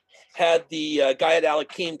Spain had the Gayat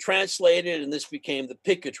al-Hakim translated, and this became the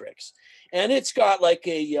Picatrix. And it's got like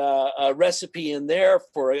a recipe in there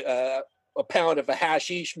for a pound of a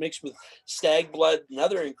hashish mixed with stag blood and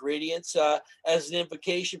other ingredients as an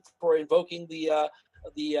invocation for invoking the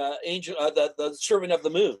angel, the servant of the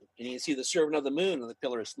moon. And you can see the servant of the moon in the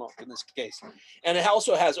pillar of smoke in this case. And it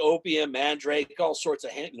also has opium, mandrake, all sorts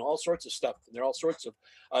of all sorts of stuff. And there are all sorts of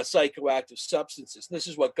psychoactive substances. And this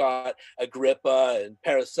is what got Agrippa and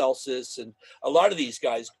Paracelsus and a lot of these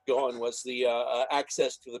guys going, was the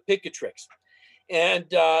access to the Picatrix. And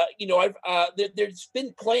there's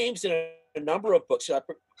been claims in a number of books,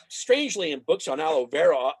 strangely in books on aloe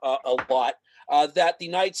vera a lot, that the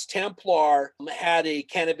Knights Templar had a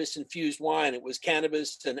cannabis-infused wine. It was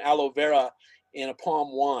cannabis and aloe vera in a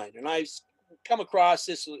palm wine. And I've come across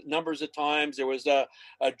this numbers of times. There was a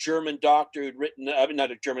German doctor who'd written,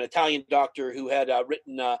 not a German, Italian doctor who had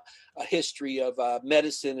written a history of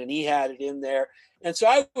medicine, and he had it in there. And so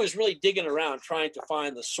I was really digging around trying to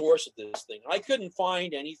find the source of this thing. I couldn't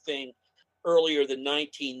find anything earlier than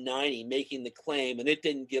 1990 making the claim, and it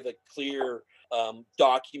didn't give a clear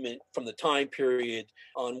document from the time period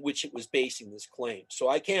on which it was basing this claim. So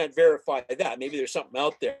I can't verify that. Maybe there's something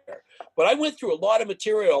out there. But I went through a lot of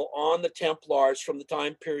material on the Templars from the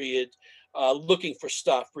time period, looking for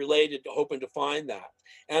stuff related to, hoping to find that.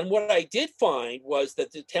 And what I did find was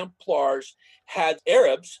that the Templars had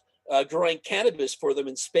Arabs growing cannabis for them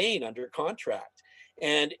in Spain under contract.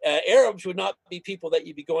 And Arabs would not be people that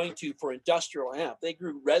you'd be going to for industrial hemp. They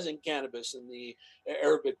grew resin cannabis in the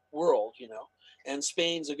Arabic world, and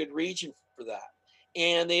Spain's a good region for that.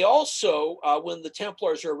 And they also, when the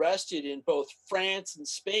Templars are arrested in both France and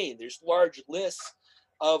Spain, there's large lists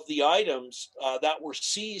of the items that were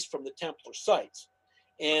seized from the Templar sites.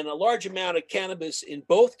 And a large amount of cannabis in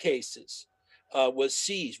both cases was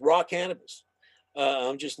seized, raw cannabis,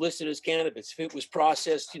 just listed as cannabis. If it was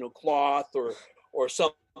processed, cloth or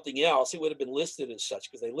something else, it would have been listed as such,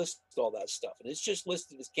 because they listed all that stuff. And it's just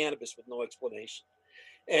listed as cannabis with no explanation.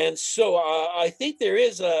 And so I think there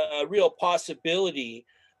is a real possibility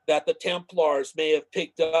that the Templars may have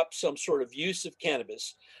picked up some sort of use of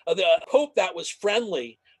cannabis. The Pope that was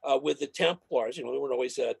friendly with the Templars, they weren't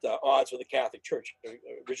always at odds with the Catholic Church.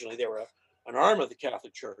 Originally, they were an arm of the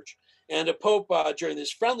Catholic Church. And the Pope, during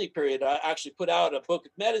this friendly period, actually put out a book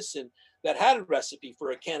of medicine that had a recipe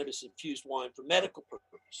for a cannabis-infused wine for medical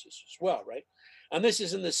purposes as well, right? And this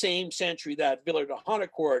is in the same century that Villard de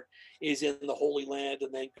Honnecourt is in the Holy Land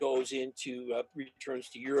and then goes into, returns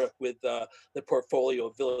to Europe with the portfolio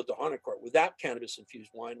of Villard de Honnecourt with that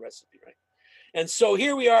cannabis-infused wine recipe, right? And so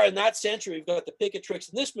here we are in that century. We've got the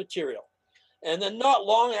Picatrix in this material. And then not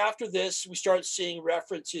long after this, we start seeing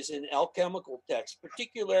references in alchemical texts,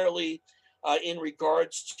 particularly in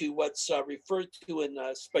regards to what's referred to in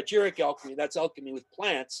spagyric alchemy, that's alchemy with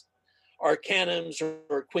plants, arcanums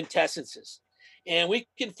or quintessences. And we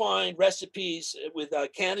can find recipes with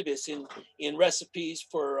cannabis in recipes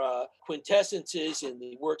for quintessences in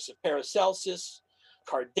the works of Paracelsus,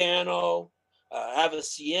 Cardano,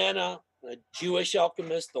 Avicenna, a Jewish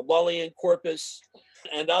alchemist, the Lullian corpus,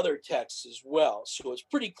 and other texts as well. So it's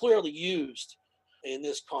pretty clearly used in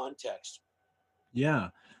this context. Yeah.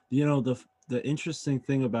 The interesting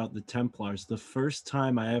thing about the Templars, the first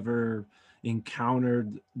time I ever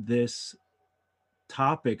encountered this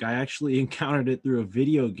topic, I actually encountered it through a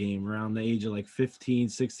video game around the age of like 15,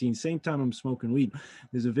 16, same time I'm smoking weed.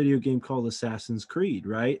 There's a video game called Assassin's Creed,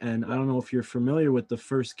 right? And I don't know if you're familiar with the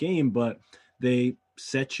first game, but they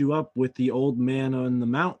set you up with the old man on the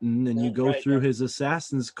mountain and you go through his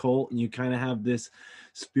assassin's cult and you kind of have this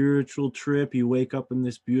spiritual trip. You wake up in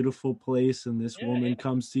this beautiful place and this woman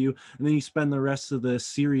comes to you, and then you spend the rest of the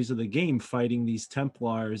series of the game fighting these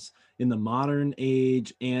Templars in the modern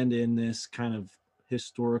age and in this kind of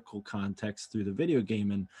historical context through the video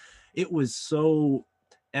game. And it was so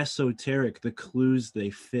esoteric, the clues they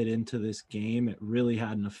fit into this game. It really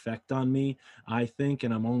had an effect on me, I think,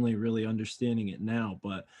 and I'm only really understanding it now.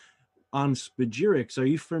 But on spagyrics, are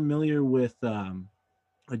you familiar with a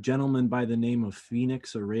gentleman by the name of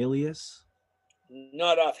Phoenix Aurelius?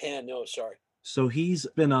 Not offhand, no, sorry. So he's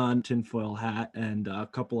been on Tinfoil Hat and a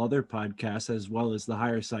couple other podcasts, as well as the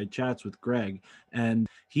Higher Side Chats with Greg. And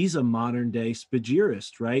he's a modern day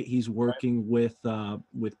spagyrist, right? He's working with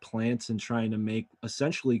plants and trying to make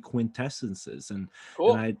essentially quintessences. And,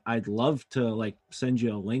 cool. And I'd love to send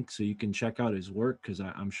you a link so you can check out his work, because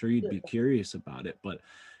I'm sure you'd be curious about it. But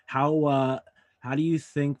how How do you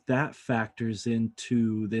think that factors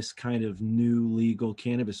into this kind of new legal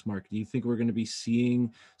cannabis market? Do you think we're going to be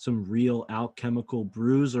seeing some real alchemical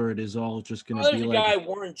brews, or it is all just going to Well, be there's a like, guy,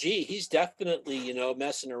 Warren G. He's definitely,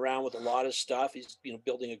 messing around with a lot of stuff. He's,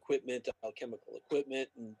 building equipment, chemical equipment,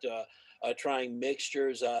 and trying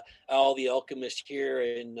mixtures. All the alchemists here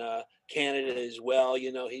in Canada as well.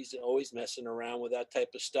 He's always messing around with that type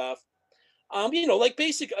of stuff. Like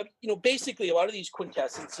basically a lot of these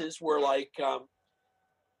quintessences were like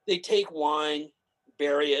they take wine,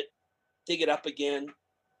 bury it, dig it up again,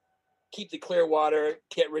 keep the clear water,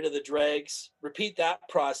 get rid of the dregs, repeat that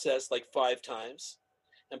process like 5 times,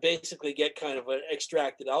 and basically get kind of an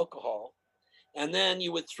extracted alcohol. And then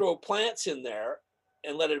you would throw plants in there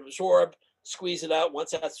and let it absorb, squeeze it out.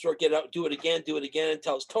 Once that's absorbed, get it out, do it again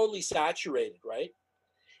until it's totally saturated, right?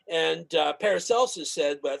 And Paracelsus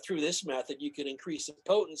said, but through this method, you can increase the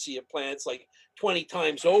potency of plants like 20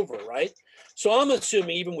 times over, right? So I'm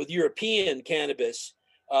assuming even with European cannabis,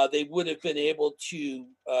 they would have been able to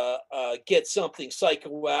get something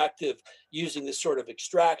psychoactive using this sort of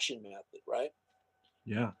extraction method, right?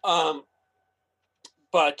 yeah,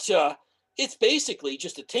 But it's basically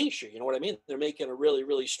just a tincture. You know what I mean? They're making a really,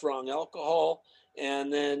 really strong alcohol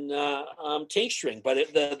and then tincturing.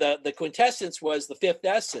 But the quintessence was the fifth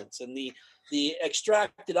essence, and the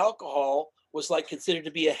extracted alcohol was like considered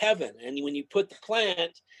to be a heaven. And when you put the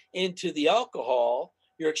plant into the alcohol,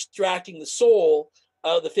 you're extracting the soul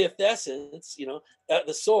of the fifth essence,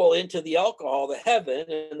 the soul into the alcohol, the heaven,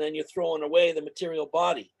 and then you're throwing away the material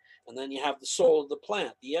body. And then you have the soul of the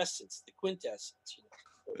plant, the essence, the quintessence.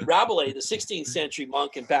 Rabelais, the 16th century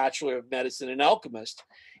monk and bachelor of medicine and alchemist,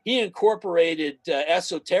 he incorporated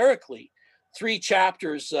esoterically 3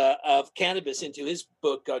 chapters of cannabis into his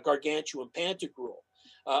book, Gargantuan Pantagruel,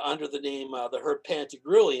 under the name the herb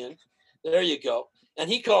Pantagruelian. There you go. And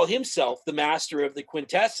he called himself the master of the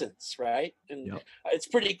quintessence, right? And Yep. It's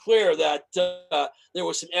pretty clear that there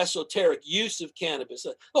was some esoteric use of cannabis.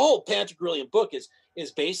 The whole Pantagruelian book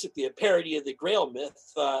is basically a parody of the Grail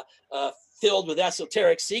myth, filled with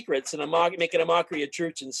esoteric secrets and making a mockery of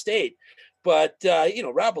church and state. But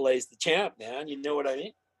Rabelais is the champ, man. You know what I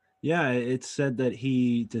mean? Yeah, it's said that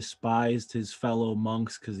he despised his fellow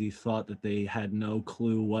monks because he thought that they had no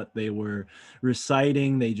clue what they were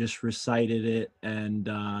reciting. They just recited it, and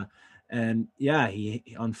yeah, he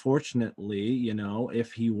unfortunately,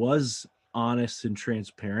 if he was honest and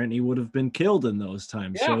transparent, he would have been killed in those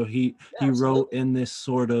times. Yeah, So he wrote absolutely. in this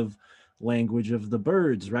sort of language of the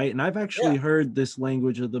birds, right? And I've actually Yeah. heard this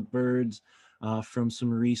language of the birds from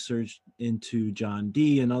some research into John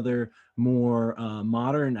Dee and other more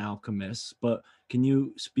modern alchemists. But can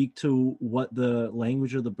you speak to what the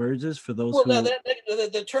language of the birds is for those Well, who?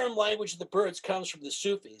 the term language of the birds comes from the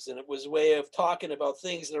Sufis, and it was a way of talking about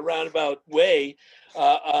things in a roundabout way,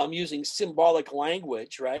 using symbolic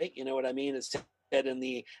language, right? You know what I mean? It's said in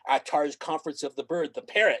the Attar's Conference of the Bird, the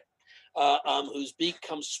parrot, whose beak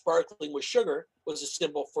comes sparkling with sugar, was a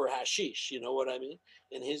symbol for hashish. You know what I mean?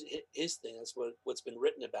 And his thing, that's what's been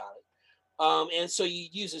written about it. And so you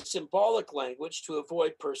use a symbolic language to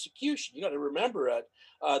avoid persecution. You got to remember at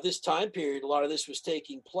this time period, a lot of this was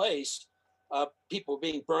taking place. People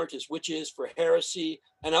being burnt as witches for heresy,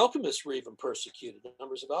 and alchemists were even persecuted.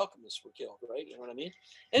 Numbers of alchemists were killed, right? You know what I mean?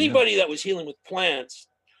 Anybody that was healing with plants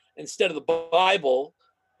instead of the Bible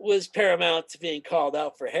was paramount to being called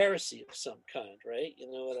out for heresy of some kind, right?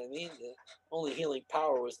 You know what I mean? The only healing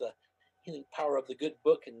power was the healing power of the good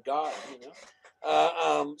book and God,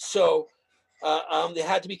 So they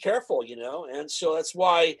had to be careful, and so that's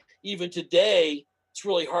why even today it's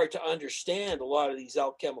really hard to understand a lot of these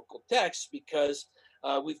alchemical texts because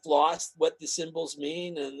we've lost what the symbols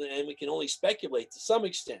mean, and we can only speculate to some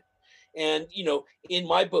extent. And in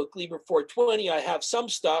my book Liber 420, I have some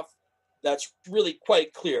stuff that's really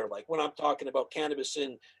quite clear. Like when I'm talking about cannabis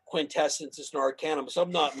and quintessences and arcanum, so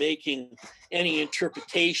I'm not making any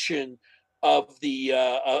interpretation of the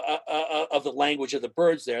language of the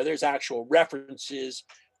birds there. There's actual references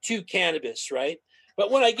to cannabis, right? But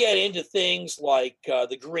when I get into things like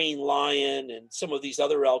the green lion and some of these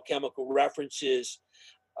other alchemical references,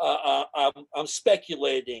 I'm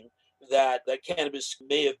speculating that cannabis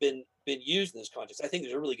may have been used in this context. I think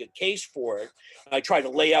there's a really good case for it. I try to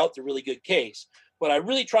lay out the really good case, but I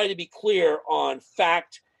really try to be clear on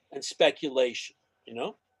fact and speculation,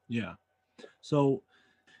 Yeah. So,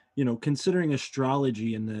 considering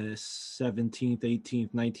astrology in the 17th,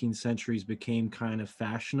 18th, 19th centuries became kind of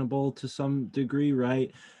fashionable to some degree,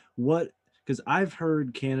 right? Because I've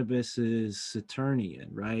heard cannabis is Saturnian,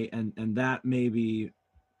 right? And that maybe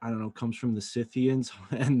I don't know, comes from the Scythians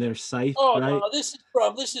and their scythe, Oh right? no,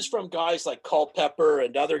 this is from guys like Culpeper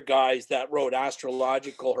and other guys that wrote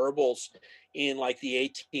astrological herbals in like the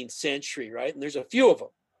 18th century, right? And there's a few of them.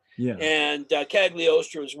 Yeah. And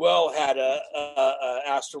Cagliostro as well had a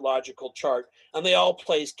astrological chart, and they all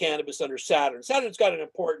placed cannabis under Saturn. Saturn's got an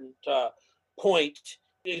important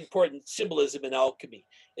important symbolism in alchemy.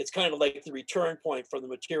 It's kind of like the return point from the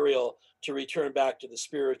material to return back to the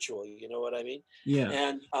spiritual. You know what I mean? Yeah.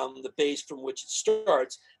 And the base from which it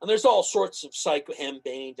starts. And there's all sorts of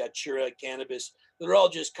henbane, datura, cannabis that are all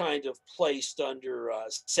just kind of placed under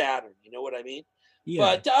Saturn. You know what I mean?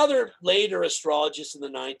 Yeah. But other later astrologists in the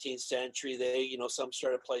 19th century, they, some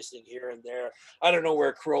started placing here and there. I don't know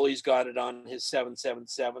where Crowley's got it on his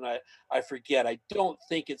 777. I forget. I don't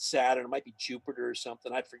think it's Saturn. It might be Jupiter or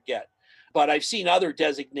something. I forget. But I've seen other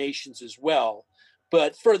designations as well.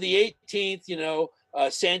 But for the 18th,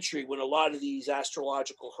 century, when a lot of these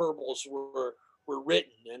astrological herbals were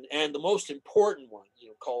written, and the most important one,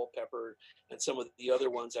 Culpeper and some of the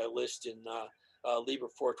other ones I list in Liber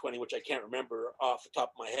 420, which I can't remember off the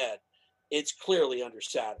top of my head, it's clearly under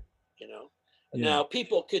Saturn, Yeah. Now,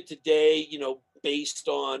 people could today, based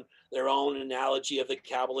on their own analogy of the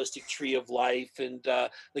Kabbalistic tree of life and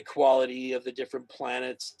the quality of the different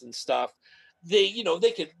planets and stuff, they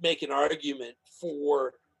could make an argument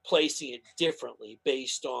for placing it differently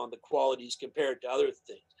based on the qualities compared to other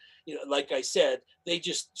things. Like I said, they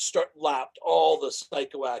just lapped all the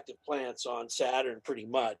psychoactive plants on Saturn pretty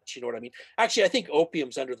much. You know what I mean? Actually, I think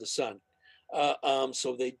opium's under the sun.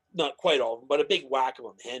 So they, not quite all of them, but a big whack of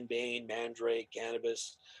them: henbane, mandrake,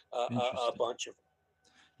 cannabis, a bunch of them.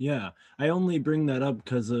 Yeah, I only bring that up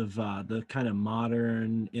because of the kind of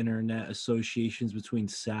modern internet associations between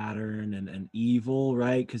Saturn and evil,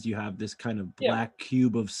 right? Because you have this kind of black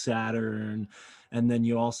cube of Saturn, and then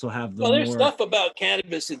you also have the there's stuff about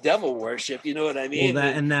cannabis and devil worship. You know what I mean?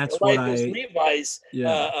 Well, that's what Levi's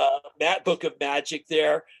book of magic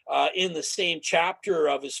there in the same chapter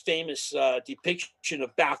of his famous depiction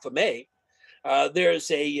of Baphomet. There's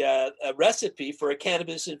a recipe for a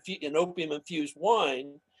cannabis and opium infused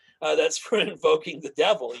wine that's for invoking the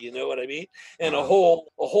devil. You know what I mean? And a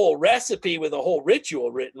whole recipe with a whole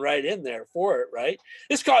ritual written right in there for it. Right.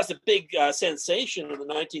 This caused a big sensation in the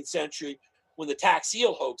 19th century when the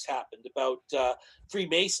Taxiel hoax happened about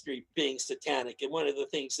Freemasonry being satanic. And one of the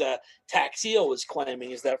things that Taxiel was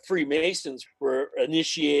claiming is that Freemasons were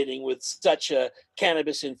initiating with such a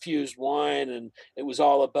cannabis-infused wine, and it was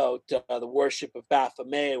all about the worship of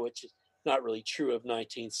Baphomet, which is not really true of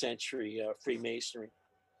 19th century Freemasonry.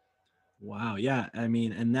 Wow. Yeah. I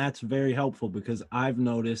mean, and that's very helpful because I've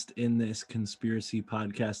noticed in this conspiracy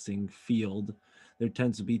podcasting field, there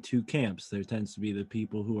tends to be two camps. There tends to be the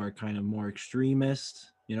people who are kind of more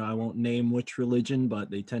extremist. I won't name which religion,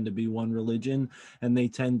 but they tend to be one religion, and they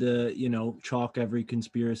tend to, chalk every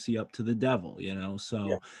conspiracy up to the devil,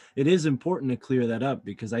 So It is important to clear that up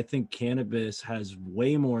because I think cannabis has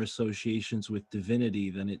way more associations with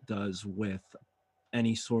divinity than it does with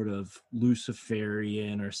any sort of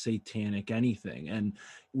Luciferian or satanic anything. And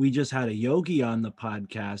we just had a yogi on the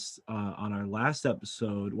podcast on our last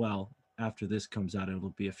episode. Well, after this comes out,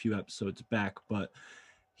 it'll be a few episodes back, but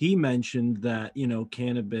he mentioned that,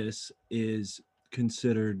 cannabis is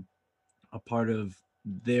considered a part of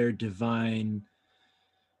their divine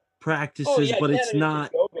practices, but it's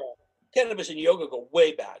not. Cannabis and yoga go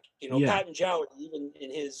way back. Patanjali, even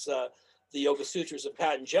in his the Yoga Sutras of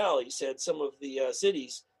Patanjali, said some of the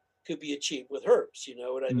cities could be achieved with herbs. You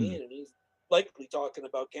know what I mean? And he's likely talking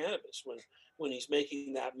about cannabis when he's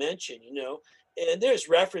making that mention. And there's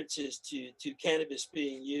references to cannabis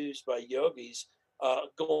being used by yogis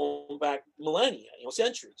going back millennia,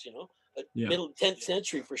 centuries. Middle 10th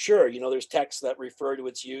century for sure. There's texts that refer to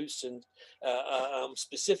its use and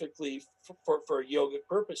specifically for yogic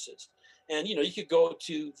purposes. And you could go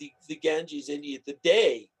to the Ganges, India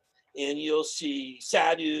today, and you'll see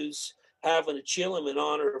sadhus having a chilam in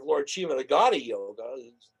honor of Lord Shiva, the god of yoga.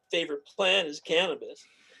 His favorite plant is cannabis,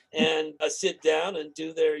 and sit down and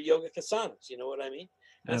do their yogic asanas. You know what I mean?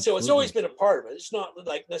 And Absolutely. So it's always been a part of it. It's not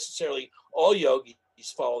like necessarily all yogis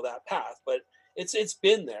follow that path, but it's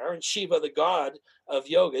been there. And Shiva, the god of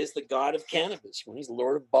yoga, is the god of cannabis. When he's the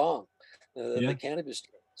Lord of Bong, the cannabis.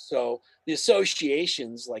 So the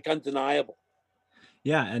association's like undeniable.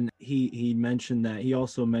 Yeah, and he mentioned that. He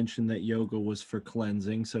also mentioned that yoga was for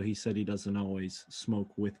cleansing. So he said he doesn't always smoke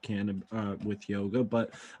with with yoga. But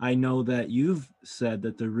I know that you've said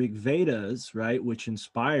that the Rig Vedas, right, which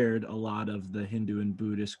inspired a lot of the Hindu and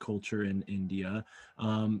Buddhist culture in India,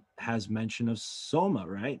 has mention of soma,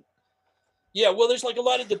 right? Yeah, well, there's like a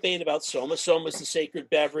lot of debate about soma. Soma is the sacred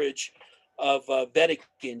beverage of Vedic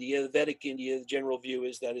India. The Vedic India, the general view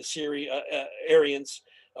is that Aryans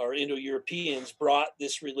or Indo-Europeans brought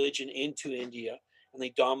this religion into India, and they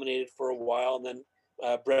dominated for a while, and then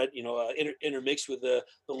intermixed with the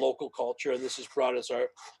local culture, and this has brought us our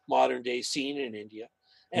modern day scene in India.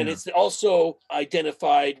 And it's also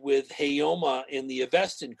identified with Hayoma in the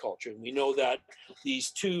Avestan culture. And we know that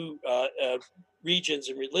these two regions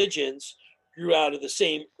and religions grew out of the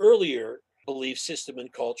same earlier belief system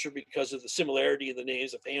and culture because of the similarity in the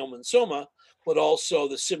names of Hayoma and Soma, but also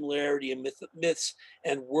the similarity in myths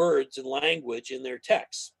and words and language in their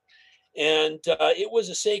texts. And it was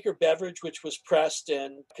a sacred beverage which was pressed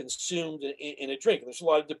and consumed in a drink. There's a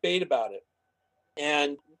lot of debate about it.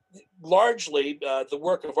 And largely, the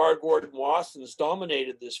work of R. Gordon Wasson has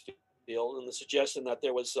dominated this field, and the suggestion that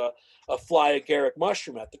there was a fly agaric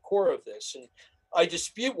mushroom at the core of this. And I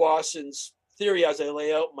dispute Wasson's theory as I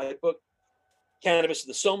lay out in my book, Cannabis,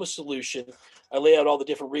 the Soma Solution. I lay out all the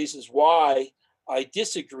different reasons why I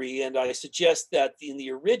disagree, and I suggest that in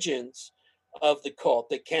the origins of the cult,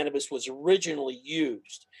 that cannabis was originally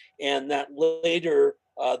used, and that later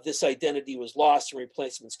this identity was lost and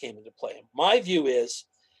replacements came into play. My view is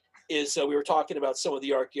we were talking about some of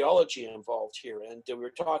the archaeology involved here, and we were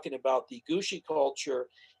talking about the Gushi culture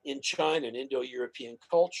in China and Indo-European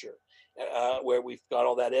culture, where we've got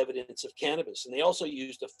all that evidence of cannabis. And they also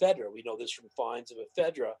used ephedra. We know this from finds of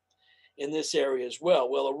ephedra in this area as well.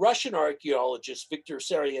 Well, a Russian archaeologist, Victor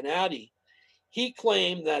Sarianati, he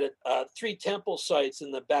claimed that at 3 temple sites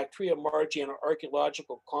in the Bactria Margiana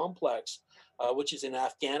archaeological complex, which is in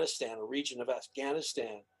Afghanistan, a region of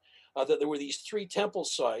Afghanistan, that there were these 3 temple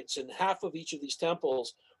sites, and half of each of these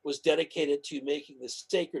temples was dedicated to making this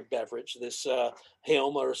sacred beverage, this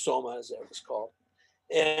Hayoma or Soma, as it was called.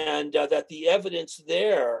 And that the evidence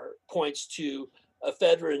there points to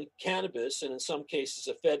ephedra and cannabis, and in some cases,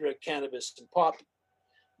 ephedra, cannabis, and poppy.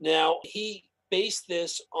 Now, he based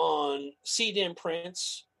this on seed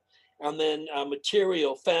imprints and then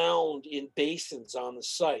material found in basins on the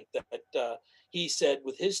site that he said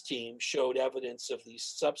with his team showed evidence of these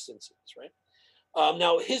substances, right?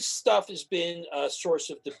 Now, his stuff has been a source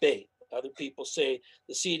of debate. Other people say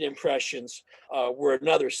the seed impressions were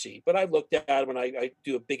another seed, but I've looked at them and I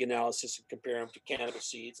do a big analysis and compare them to cannabis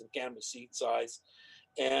seeds and cannabis seed size.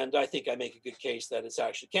 And I think I make a good case that it's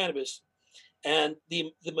actually cannabis. And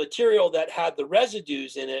the material that had the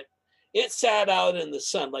residues in it, it sat out in the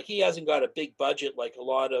sun. Like, he hasn't got a big budget like a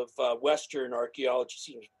lot of Western archaeology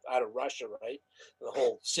seems out of Russia, right? The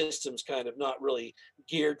whole system's kind of not really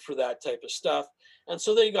geared for that type of stuff. And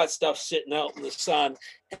so they got stuff sitting out in the sun.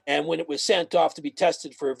 And when it was sent off to be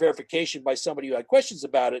tested for verification by somebody who had questions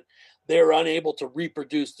about it, they were unable to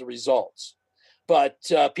reproduce the results. But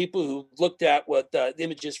people who looked at what the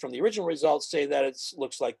images from the original results say that it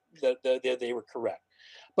looks like they were correct.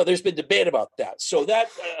 But there's been debate about that. So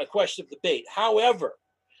that's a question of debate. However,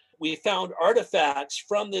 we found artifacts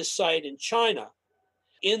from this site in China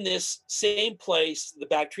in this same place, the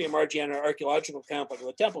Bactria Margiana archaeological complex,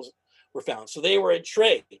 where the temples were found. So they were in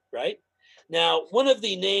trade, right? Now, one of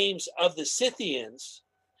the names of the Scythians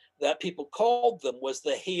that people called them was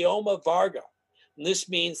the Hayoma Varga. And this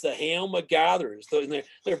means the Hayoma gatherers.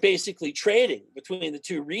 They're basically trading between the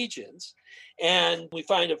two regions. And we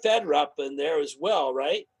find ephedra up in there as well,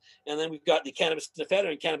 right? And then we've got the cannabis and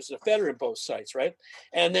ephedra in both sites, right?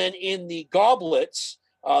 And then in the goblets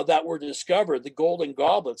that were discovered, the golden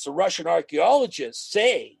goblets, the Russian archaeologists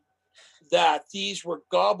say that these were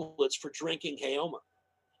goblets for drinking Hayoma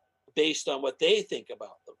based on what they think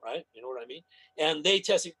about them, right? You know what I mean? And they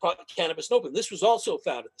tested cannabis and opium. This was also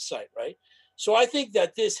found at the site, right? So I think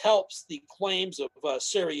that this helps the claims of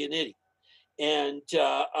Sarianati and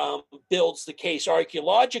builds the case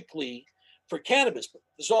archaeologically for cannabis. But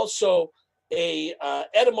there's also a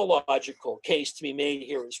etymological case to be made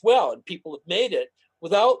here as well, and people have made it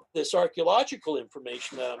without this archaeological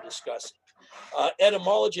information that I'm discussing.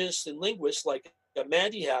 Etymologists and linguists like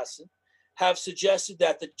Mandy Hassan have suggested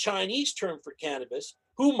that the Chinese term for cannabis,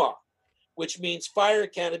 huma, which means fire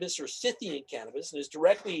cannabis or Scythian cannabis, and is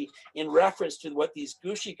directly in reference to what these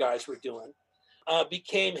Gushi guys were doing,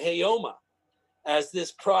 became Hayoma as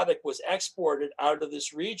this product was exported out of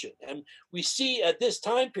this region. And we see at this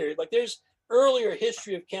time period, like there's earlier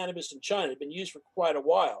history of cannabis in China, been used for quite a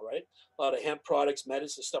while, right? A lot of hemp products,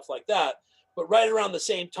 medicine, stuff like that. But right around the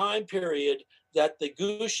same time period that the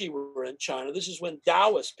Gushi were in China, this is when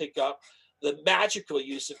Taoists pick up the magical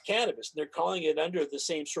use of cannabis. And they're calling it under the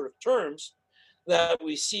same sort of terms that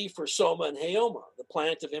we see for Soma and Hayoma, the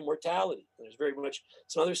plant of immortality. There's very much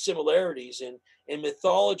some other similarities in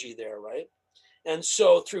mythology there, right? And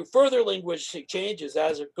so through further linguistic changes,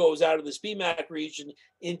 as it goes out of this BMAC region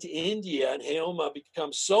into India and Heoma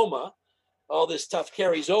becomes Soma, all this stuff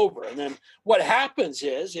carries over. And then what happens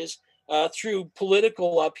is through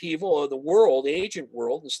political upheaval of the world, ancient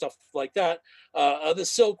world and stuff like that, the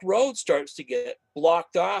Silk Road starts to get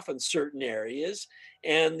blocked off in certain areas.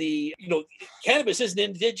 And cannabis isn't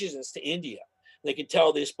indigenous to India. They can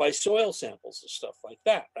tell this by soil samples and stuff like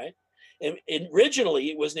that, right? And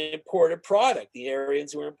originally, it was an imported product. The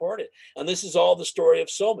Aryans were imported. And this is all the story of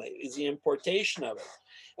Soma, is the importation of it.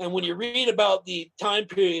 And when you read about the time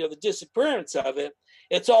period of the disappearance of it,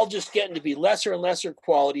 it's all just getting to be lesser and lesser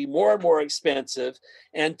quality, more and more expensive,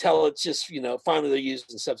 until it's just, finally they're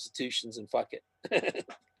using substitutions and fuck it.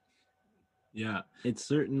 Yeah, it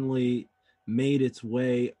certainly made its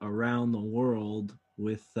way around the world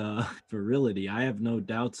with virility. I have no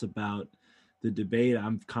doubts about the debate.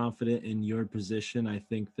 I'm confident in your position. I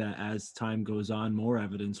think that as time goes on, more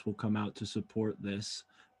evidence will come out to support this.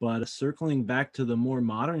 But circling back to the more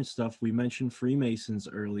modern stuff, we mentioned Freemasons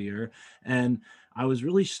earlier, and I was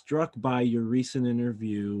really struck by your recent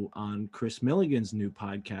interview on Chris Milligan's new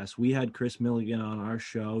podcast. We had Chris Milligan on our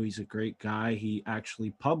show. He's a great guy. He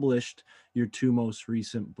actually published your two most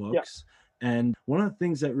recent books. Yeah. And one of the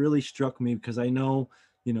things that really struck me, because I know,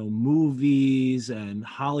 movies and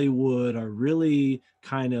Hollywood are really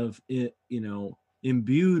kind of,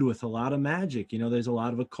 imbued with a lot of magic. There's a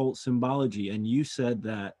lot of occult symbology. And you said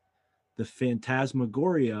that the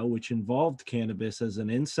phantasmagoria, which involved cannabis as an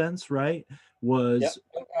incense, right, was...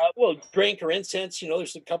 well, drink or incense,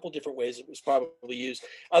 there's a couple different ways it was probably used.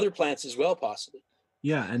 Other plants as well, possibly.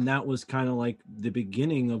 Yeah, and that was kind of like the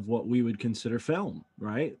beginning of what we would consider film,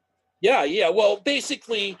 right? Yeah. Well,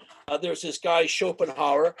 basically, there's this guy,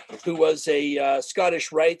 Schopenhauer, who was a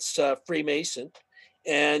Scottish Rites Freemason,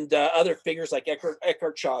 and other figures like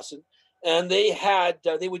Eckhart Chaussen. And they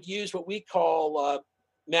would use what we call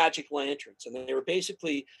magic lanterns. And they were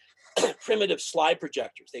basically primitive slide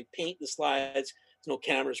projectors. They paint the slides. There's no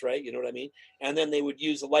cameras, right? You know what I mean? And then they would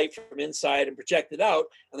use the light from inside and project it out,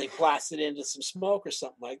 and they blast it into some smoke or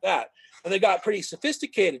something like that. And they got pretty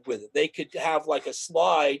sophisticated with it. They could have like a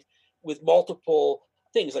slide with multiple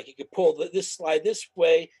things, like you could pull this slide this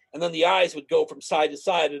way, and then the eyes would go from side to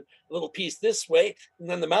side, and a little piece this way, and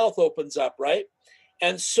then the mouth opens up, right?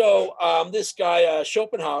 And so this guy,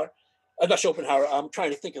 Schopenhauer, not Schopenhauer, I'm trying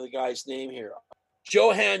to think of the guy's name here.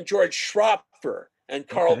 Johann Georg Schroepfer and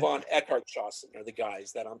Karl von Eckhart Chaussen are the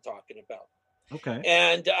guys that I'm talking about. Okay.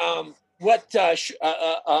 And what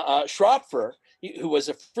Schroepfer, who was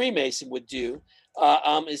a Freemason, would do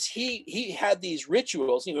is he had these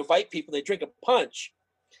rituals. He would invite people, they drink a punch,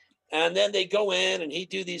 and then they go in and he'd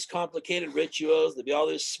do these complicated rituals. There'd be all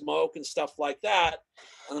this smoke and stuff like that.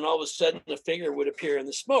 And then all of a sudden a figure would appear in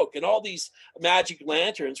the smoke. And all these magic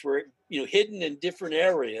lanterns were, hidden in different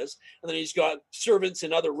areas. And then he's got servants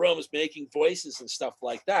in other rooms making voices and stuff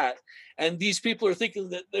like that. And these people are thinking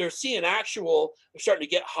that they're seeing they're starting to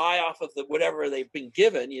get high off of whatever they've been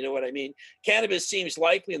given. You know what I mean? Cannabis seems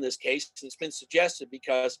likely in this case. It's been suggested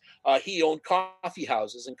because he owned coffee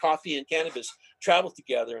houses, and coffee and cannabis traveled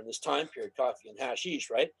together in this time period, coffee and hashish,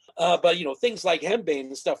 right? But, things like henbane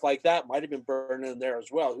and stuff like that might have been burning in there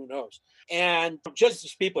as well. Who knows? And just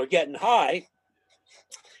as people are getting high,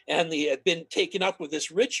 and they had been taken up with this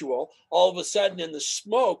ritual, all of a sudden in the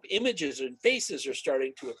smoke, images and faces are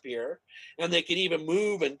starting to appear, and they can even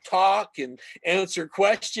move and talk and answer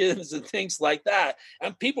questions and things like that.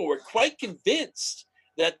 And people were quite convinced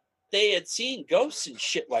that they had seen ghosts and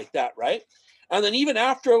shit like that, right? And then even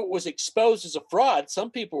after it was exposed as a fraud, some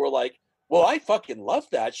people were like, well, I fucking love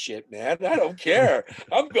that shit, man. I don't care.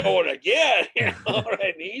 I'm going again. You know what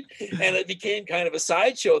I mean? And it became kind of a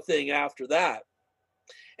sideshow thing after that.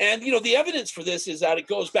 And, the evidence for this is that it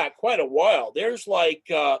goes back quite a while. There's like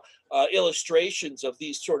illustrations of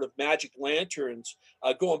these sort of magic lanterns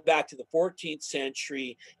going back to the 14th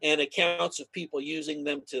century, and accounts of people using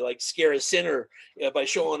them to like scare a sinner by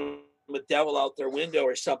showing them a devil out their window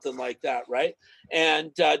or something like that, right?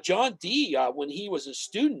 And John Dee, when he was a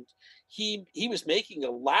student, he was making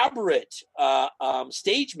elaborate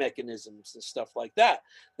stage mechanisms and stuff like that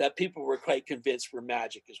people were quite convinced were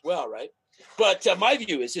magic as well, right? But my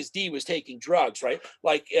view is Dee was taking drugs, right?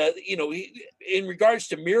 Like, in regards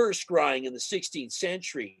to mirror scrying in the 16th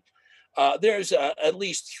century, there's at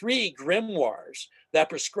least 3 grimoires that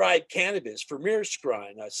prescribe cannabis for mirror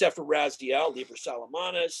scrying. Sefer Raziel, Liber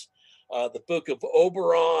Salamanus, the Book of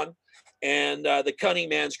Oberon, and the Cunning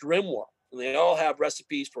Man's Grimoire. And they all have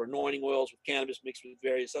recipes for anointing oils with cannabis mixed with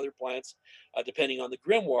various other plants, depending on the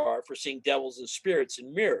grimoire, for seeing devils and spirits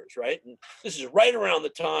in mirrors, right? And this is right around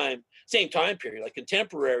the same time period, like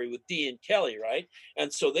contemporary with Dee and Kelly, right?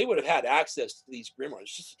 And so they would have had access to these grimoires.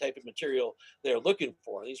 It's just the type of material they're looking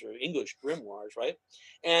for. These are English grimoires, right?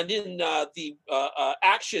 And in the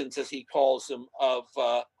actions, as he calls them, of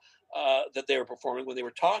that they were performing when they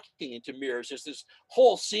were talking into mirrors. There's this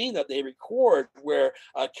whole scene that they record where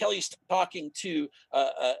Kelly's talking to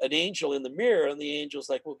an angel in the mirror, and the angel's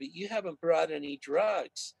like, well, but you haven't brought any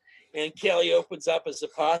drugs. And Kelly opens up his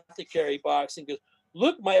apothecary box and goes,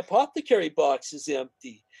 look, my apothecary box is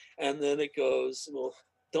empty. And then it goes, well,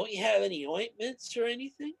 don't you have any ointments or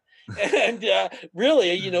anything? And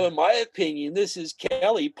really, in my opinion, this is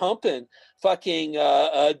Kelly pumping fucking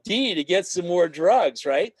D to get some more drugs,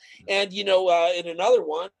 right? And in another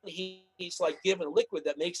one, he's like given a liquid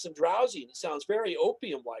that makes him drowsy, and it sounds very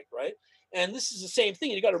opium-like, right? And this is the same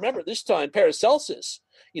thing. You got to remember, this time Paracelsus,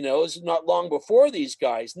 is not long before these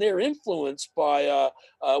guys, and they're influenced by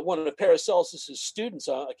one of Paracelsus's students.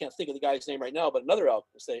 I can't think of the guy's name right now, but another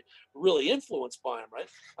alchemist. They were really influenced by him, right?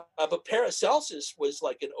 But Paracelsus was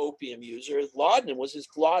like an opium user. Laudanum was his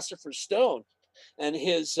philosopher's stone, and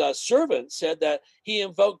his servant said that he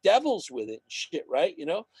invoked devils with it and shit, right?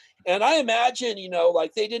 And I imagine,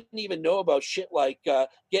 like they didn't even know about shit like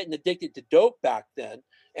getting addicted to dope back then.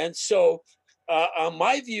 And so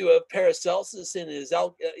my view of Paracelsus and his,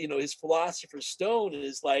 his philosopher's stone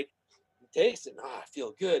is like, he takes it, I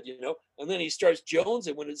feel good, and then he starts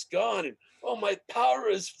jonesing when it's gone, and oh, my power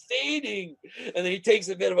is fading. And then he takes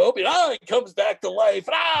a bit of opium, he comes back to life.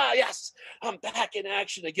 Yes, I'm back in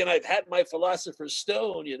action again. I've had my philosopher's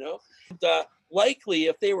stone, And, likely,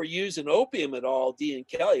 if they were using opium at all, Dee and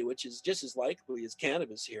Kelly, which is just as likely as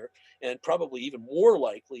cannabis here, and probably even more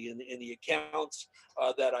likely in the accounts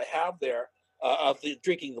that I have there of the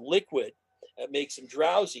drinking the liquid that makes him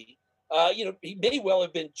drowsy. He may well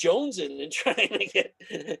have been jonesing and trying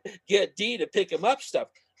to get Dee to pick him up stuff.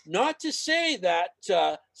 Not to say that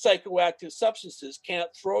psychoactive substances can't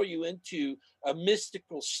throw you into a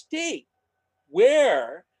mystical state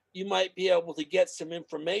where you might be able to get some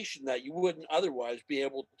information that you wouldn't otherwise be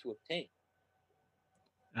able to obtain.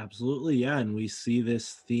 Absolutely, yeah. And we see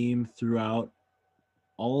this theme throughout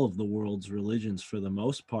all of the world's religions for the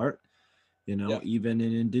most part. Even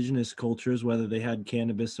in indigenous cultures, whether they had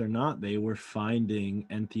cannabis or not, they were finding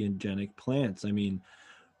entheogenic plants. I mean,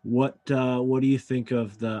 what do you think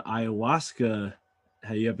of the ayahuasca?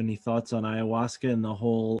 Do you have any thoughts on ayahuasca and the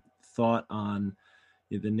whole thought on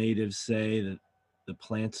the natives say that the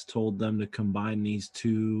plants told them to combine these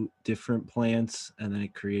two different plants, and then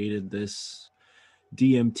it created this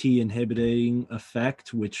DMT inhibiting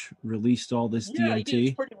effect, which released all this DMT?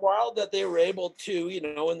 It's pretty wild that they were able to,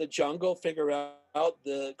 in the jungle, figure out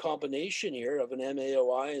the combination here of an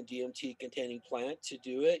MAOI and DMT containing plant to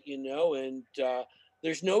do it, and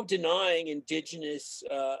there's no denying indigenous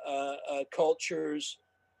cultures'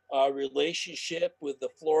 relationship with the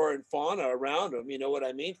flora and fauna around them. You know what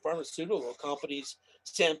I mean? Pharmaceutical companies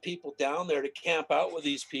send people down there to camp out with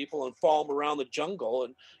these people and follow them around the jungle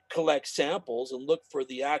and collect samples and look for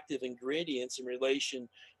the active ingredients in relation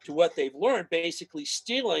to what they've learned, basically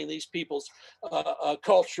stealing these people's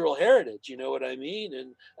cultural heritage, you know what I mean,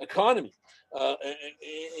 and economy.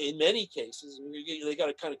 In many cases, they got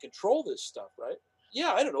to kind of control this stuff, right?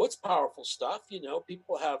 Yeah, I don't know. It's powerful stuff.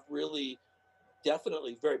 People have really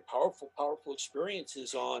definitely very powerful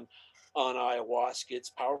experiences on ayahuasca. It's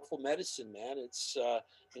powerful medicine, man. It's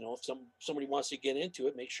if somebody wants to get into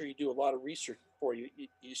it, make sure you do a lot of research before you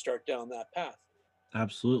start down that path.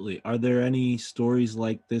 Absolutely. Are there any stories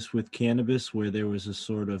like this with cannabis where there was a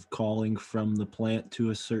sort of calling from the plant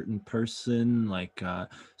to a certain person, like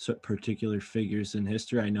particular figures in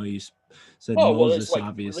history? I know you said Moses, like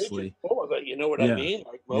obviously. Full of it, you know what I mean?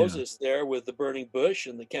 Like Moses there with the burning bush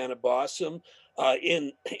and the cannabisum.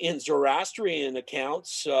 In Zoroastrian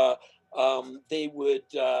accounts, they would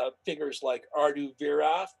figures like Ardu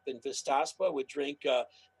Viraf and Vistaspa would drink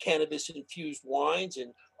cannabis-infused wines.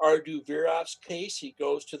 In Ardu Viraf's case, he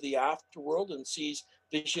goes to the afterworld and sees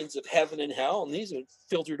visions of heaven and hell, and these are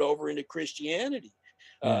filtered over into Christianity.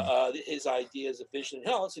 His ideas of vision and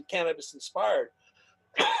hell. It's cannabis-inspired.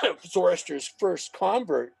 Zoroaster's first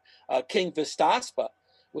convert, King Vistaspa,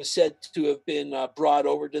 was said to have been brought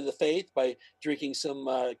over to the faith by drinking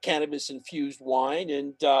some cannabis-infused wine,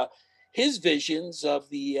 and his visions of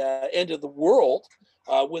the end of the world,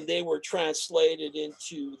 when they were translated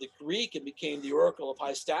into the Greek and became the Oracle of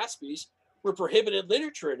Hystaspes, were prohibited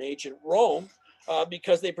literature in ancient Rome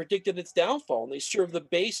because they predicted its downfall, and they serve the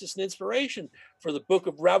basis and inspiration for the book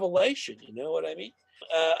of Revelation. You know what I mean?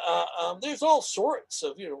 There's all sorts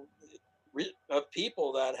of, of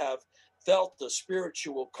people that have felt a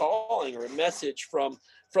spiritual calling or a message from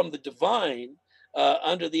the divine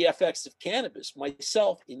under the effects of cannabis,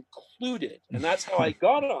 myself included. And that's how I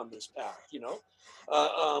got on this path,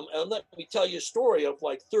 and let me tell you a story of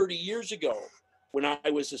like 30 years ago when I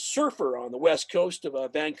was a surfer on the west coast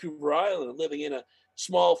of Vancouver Island, living in a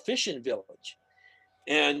small fishing village.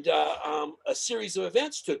 And a series of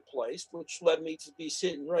events took place, which led me to be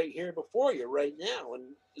sitting right here before you right now, and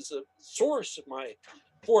is a source of my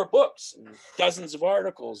 4 books and dozens of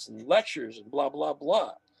articles and lectures and blah, blah,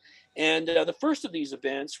 blah. And the first of these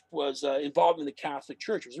events was involving the Catholic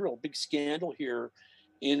Church. It was a real big scandal here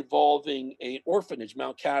involving an orphanage,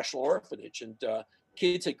 Mount Cashel Orphanage. And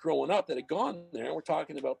kids had grown up that had gone there, and we're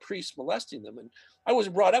talking about priests molesting them. And I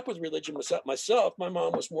wasn't brought up with religion myself. My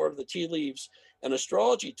mom was more of the tea leaves and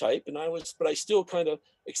astrology type, but I still kind of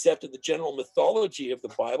accepted the general mythology of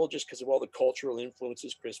the Bible just because of all the cultural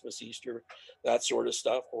influences, Christmas, Easter, that sort of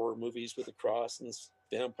stuff, horror movies with the cross and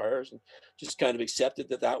vampires, and just kind of accepted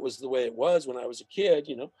that was the way it was when I was a kid,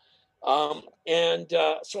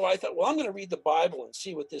 So I thought, well, I'm going to read the Bible and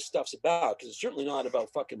see what this stuff's about, because it's certainly not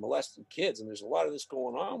about fucking molesting kids. And there's a lot of this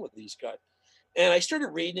going on with these guys. And I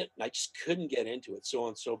started reading it, and I just couldn't get into it.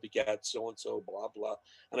 So-and-so begat so-and-so, blah, blah.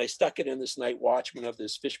 And I stuck it in this night watchman of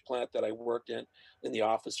this fish plant that I worked in the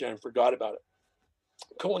office there, and forgot about it.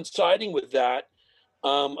 Coinciding with that,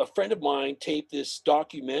 a friend of mine taped this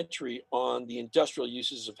documentary on the industrial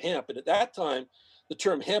uses of hemp. And at that time, the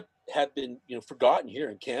term hemp had been, forgotten here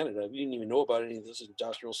in Canada. We didn't even know about any of this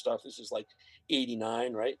industrial stuff. This is like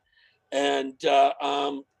 89, right? And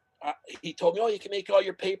he told me, oh, you can make all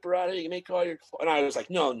your paper out of it. You can make all your, and I was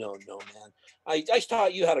like, no, man. I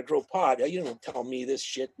taught you how to grow pot. You don't tell me this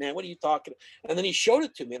shit, man. What are you talking? And then he showed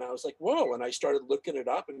it to me, and I was like, whoa. And I started looking it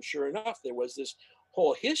up, and sure enough, there was this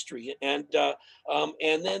whole history. And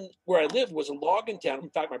then where I lived was a logging town. In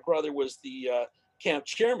fact, my brother was the camp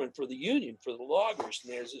chairman for the union for the loggers.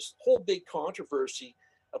 And there's this whole big controversy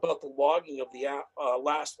about the logging of the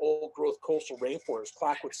last old growth coastal rainforest,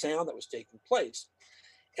 Clackwood Sound, that was taking place.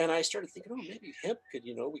 And I started thinking, oh, maybe hemp could,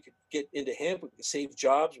 we could get into hemp, we could save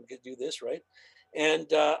jobs, we could do this, right? And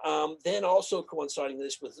then also coinciding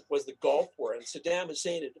this was the Gulf War. And Saddam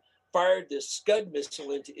Hussein had fired this Scud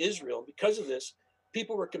missile into Israel. And because of this,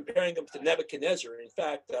 people were comparing him to Nebuchadnezzar. In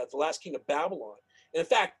fact, the last king of Babylon. And in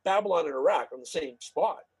fact, Babylon and Iraq are on the same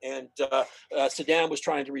spot. And Saddam was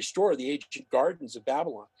trying to restore the ancient gardens of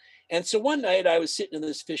Babylon. And so one night I was sitting in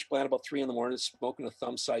this fish plant about 3 a.m, smoking a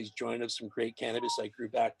thumb-sized joint of some great cannabis I grew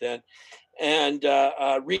back then, and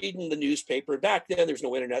reading the newspaper. Back then, there's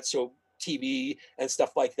no internet, so TV and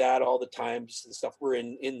stuff like that, all the times and stuff were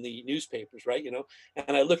in the newspapers, right?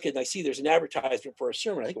 And I look and I see there's an advertisement for a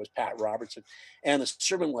sermon. I think it was Pat Robertson. And the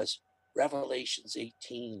sermon was Revelations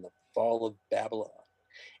 18, the fall of Babylon.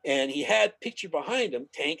 And he had picture behind him,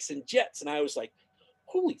 tanks and jets. And I was like,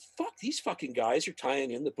 holy fuck, these fucking guys are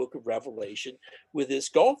tying in the book of Revelation with this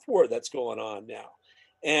Gulf War that's going on now.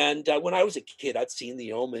 And when I was a kid, I'd seen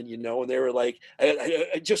The Omen, and they were like,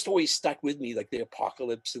 I just always stuck with me, like the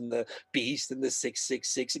apocalypse and the beast and the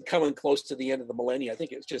 666 and coming close to the end of the millennium. I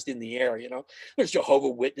think it was just in the air, There's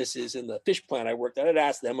Jehovah's Witnesses in the fish plant I worked at. I'd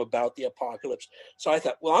ask them about the apocalypse. So I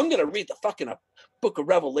thought, well, I'm going to read the fucking book of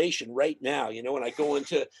Revelation right now, and I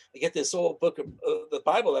get this old book of the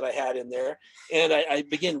Bible that I had in there, and I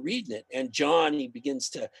begin reading it. And John, he begins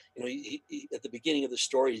to, he, at the beginning of the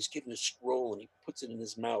story, he's given a scroll and he puts it in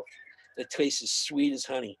his mouth. And it tastes as sweet as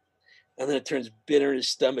honey. And then it turns bitter in his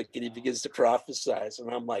stomach and he begins to prophesy.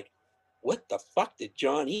 And I'm like, what the fuck did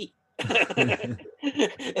John eat? And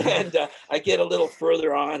I get a little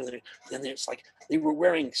further on, and it's like they were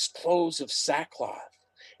wearing clothes of sackcloth,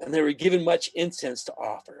 and they were given much incense to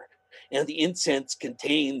offer. And the incense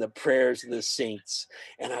contained the prayers of the saints.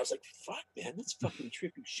 And I was like, fuck, man, that's fucking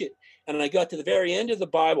trippy shit. And I got to the very end of the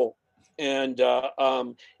Bible, and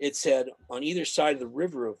it said, on either side of the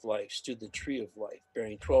river of life stood the tree of life,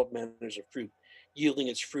 bearing 12 manners of fruit, yielding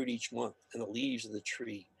its fruit each month. And the leaves of the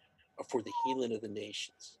tree are for the healing of the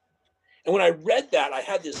nations. And when I read that, I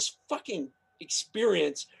had this fucking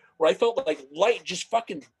experience where I felt like light just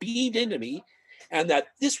fucking beamed into me, and that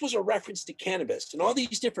this was a reference to cannabis and all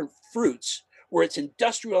these different fruits were its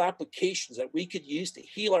industrial applications that we could use to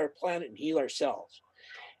heal our planet and heal ourselves.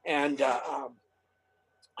 And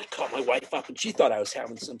I called my wife up, and she thought I was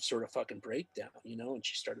having some sort of fucking breakdown, and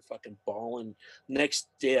she started fucking bawling. Next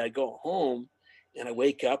day I go home and I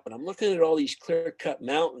wake up and I'm looking at all these clear-cut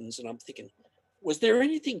mountains, and I'm thinking, was there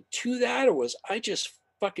anything to that, or was I just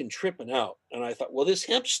fucking tripping out? And I thought, well, this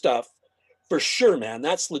hemp stuff, for sure, man,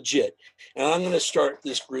 that's legit. And I'm going to start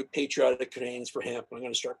this group, Patriotic Canadians for Hemp. I'm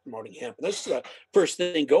going to start promoting hemp. And that's the first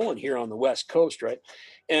thing going here on the West Coast, right?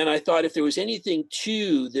 And I thought if there was anything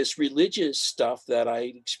to this religious stuff that I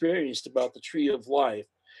experienced about the Tree of Life,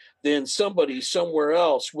 then somebody somewhere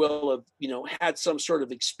else will have, had some sort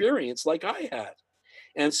of experience like I had.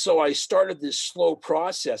 And so I started this slow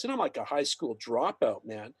process, and I'm like a high school dropout,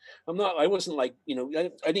 man. I wasn't like,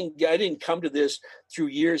 I didn't come to this through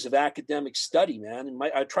years of academic study, man. And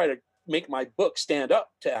I try to make my book stand up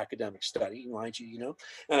to academic study, mind you,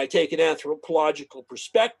 and I take an anthropological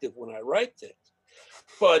perspective when I write things.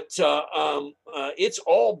 But it's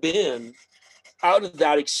all been out of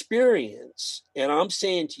that experience. And I'm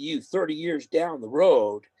saying to you, 30 years down the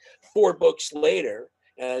road, 4 books later,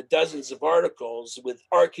 dozens of articles with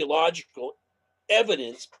archaeological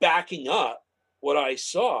evidence backing up what I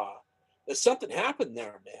saw, that something happened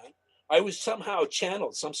there, man. I was somehow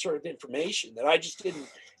channeled some sort of information that I just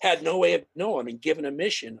had no way of knowing, and given a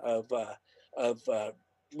mission of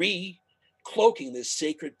re-cloaking this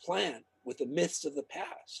sacred plant with the myths of the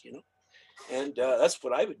past, and that's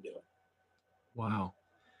what I've been doing. Wow.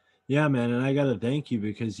 Yeah, man. And I got to thank you,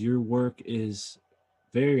 because your work is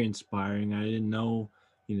very inspiring. I didn't know,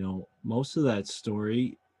 most of that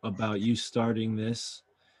story about you starting this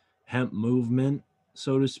hemp movement,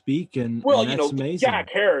 so to speak. And that's amazing. Jack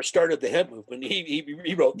Harris started the hemp movement.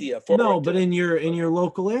 He wrote the no, but in your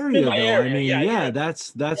local area, though. Area,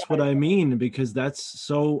 that's what I mean, because that's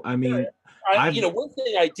so. I mean, one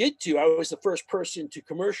thing I did too, I was the first person to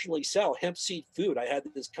commercially sell hemp seed food. I had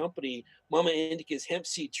this company, Mama Indica's Hemp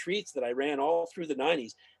Seed Treats, that I ran all through the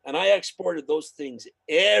 90s. And I exported those things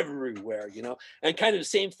everywhere, and kind of the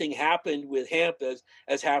same thing happened with hemp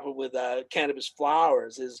as happened with cannabis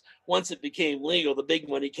flowers. Is once it became legal, the big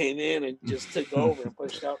money came in and just took over and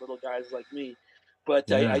pushed out little guys like me. But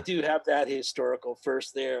yeah. I do have that historical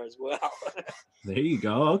first there as well. There you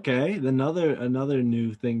go. Okay. Another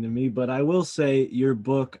new thing to me, but I will say your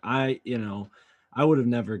book, I would have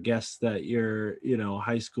never guessed that you're,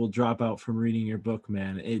 high school dropout from reading your book,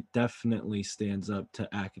 man. It definitely stands up to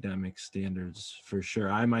academic standards for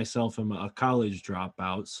sure. I myself am a college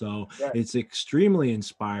dropout, so right. It's extremely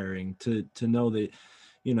inspiring to know that,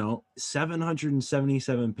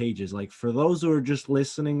 777 pages. Like, for those who are just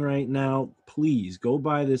listening right now, please go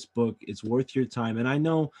buy this book. It's worth your time. And I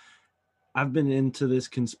know I've been into this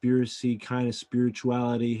conspiracy kind of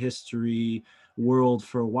spirituality history world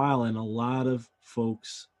for a while, and a lot of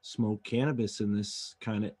folks smoke cannabis in this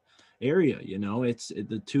kind of area.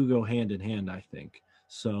 The two go hand in hand, I think.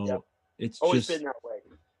 So yep. It's always just been that way.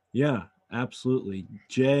 Yeah, absolutely.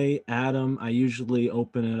 Jay, Adam, I usually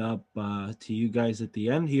open it up to you guys at the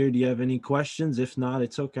end here. Do you have any questions? If not,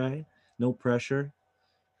 it's okay. No pressure.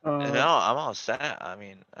 No, I'm all set. I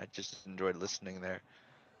mean, I just enjoyed listening there.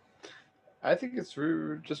 I think it's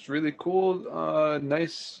just really cool.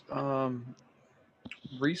 Nice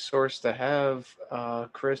resource to have,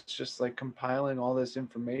 Chris, just like compiling all this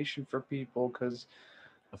information for people, because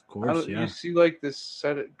of course, you see like this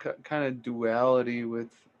kind of duality with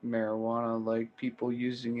marijuana, like people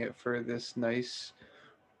using it for this nice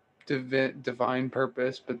divine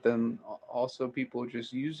purpose, but then also people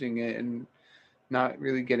just using it and not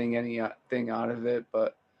really getting anything out of it.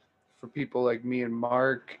 But for people like me and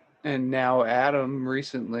Mark, and now Adam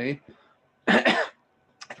recently, right,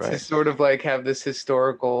 to sort of like have this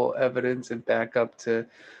historical evidence and backup to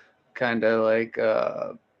kind of like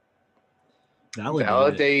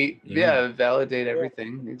validate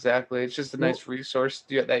everything. Exactly. It's just a nice resource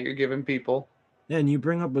that you're giving people. Yeah, and you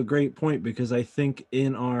bring up a great point, because I think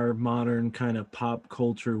in our modern kind of pop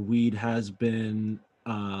culture, weed has been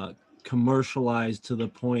commercialized to the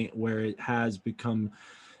point where it has become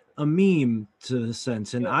a meme, to the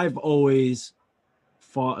sense. And I've always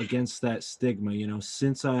fought against that stigma.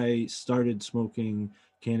 Since I started smoking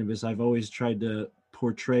cannabis, I've always tried to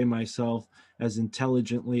portray myself as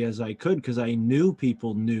intelligently as I could, because I knew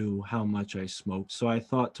people knew how much I smoked. So I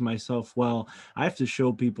thought to myself, well, I have to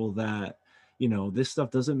show people that, this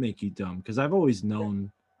stuff doesn't make you dumb, because I've always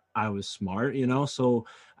known I was smart, so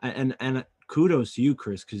and kudos to you,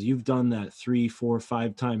 Chris, because you've done that 3, 4,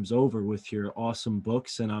 5 times over with your awesome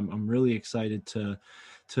books, and I'm really excited to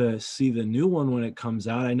to see the new one when it comes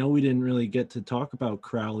out. I know we didn't really get to talk about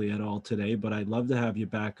Crowley at all today, but I'd love to have you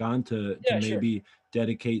back on to maybe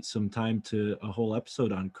dedicate some time to a whole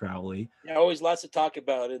episode on Crowley. Yeah, always lots to talk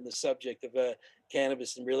about in the subject of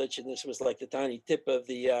cannabis and religion. This was like the tiny tip of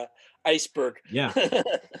the iceberg. Yeah.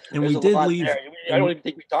 And we did leave. I don't even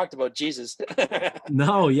think we talked about Jesus.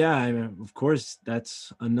 No, yeah. I mean, of course,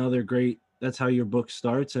 that's another great, that's how your book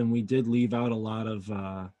starts. And we did leave out a lot of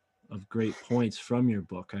great points from your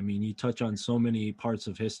book. I mean, you touch on so many parts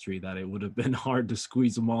of history that it would have been hard to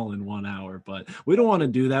squeeze them all in 1 hour, but we don't want to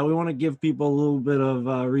do that. We want to give people a little bit of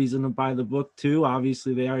reason to buy the book too.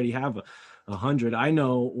 Obviously, they already have 100. I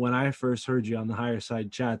know when I first heard you on the Higher Side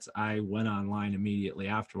Chats, I went online immediately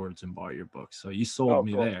afterwards and bought your book. So you sold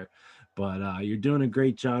me there. But you're doing a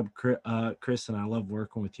great job, Chris, and I love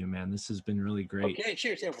working with you, man. This has been really great. Okay,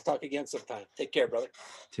 cheers. Yeah, we'll talk again sometime. Take care, brother.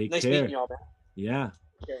 Nice meeting y'all, man. Yeah.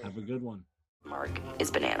 Have a good one. Mark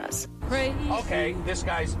is bananas. Crazy. Okay, this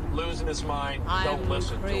guy's losing his mind. Don't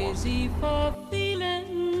listen to him. Crazy for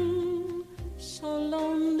feeling so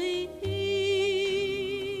lonely.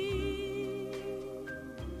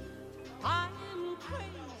 I am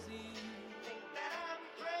crazy.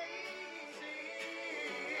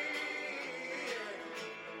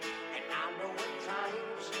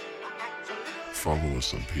 Follow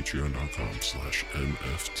us on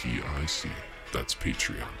patreon.com/MFTIC. That's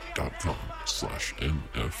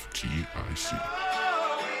patreon.com/MFTIC.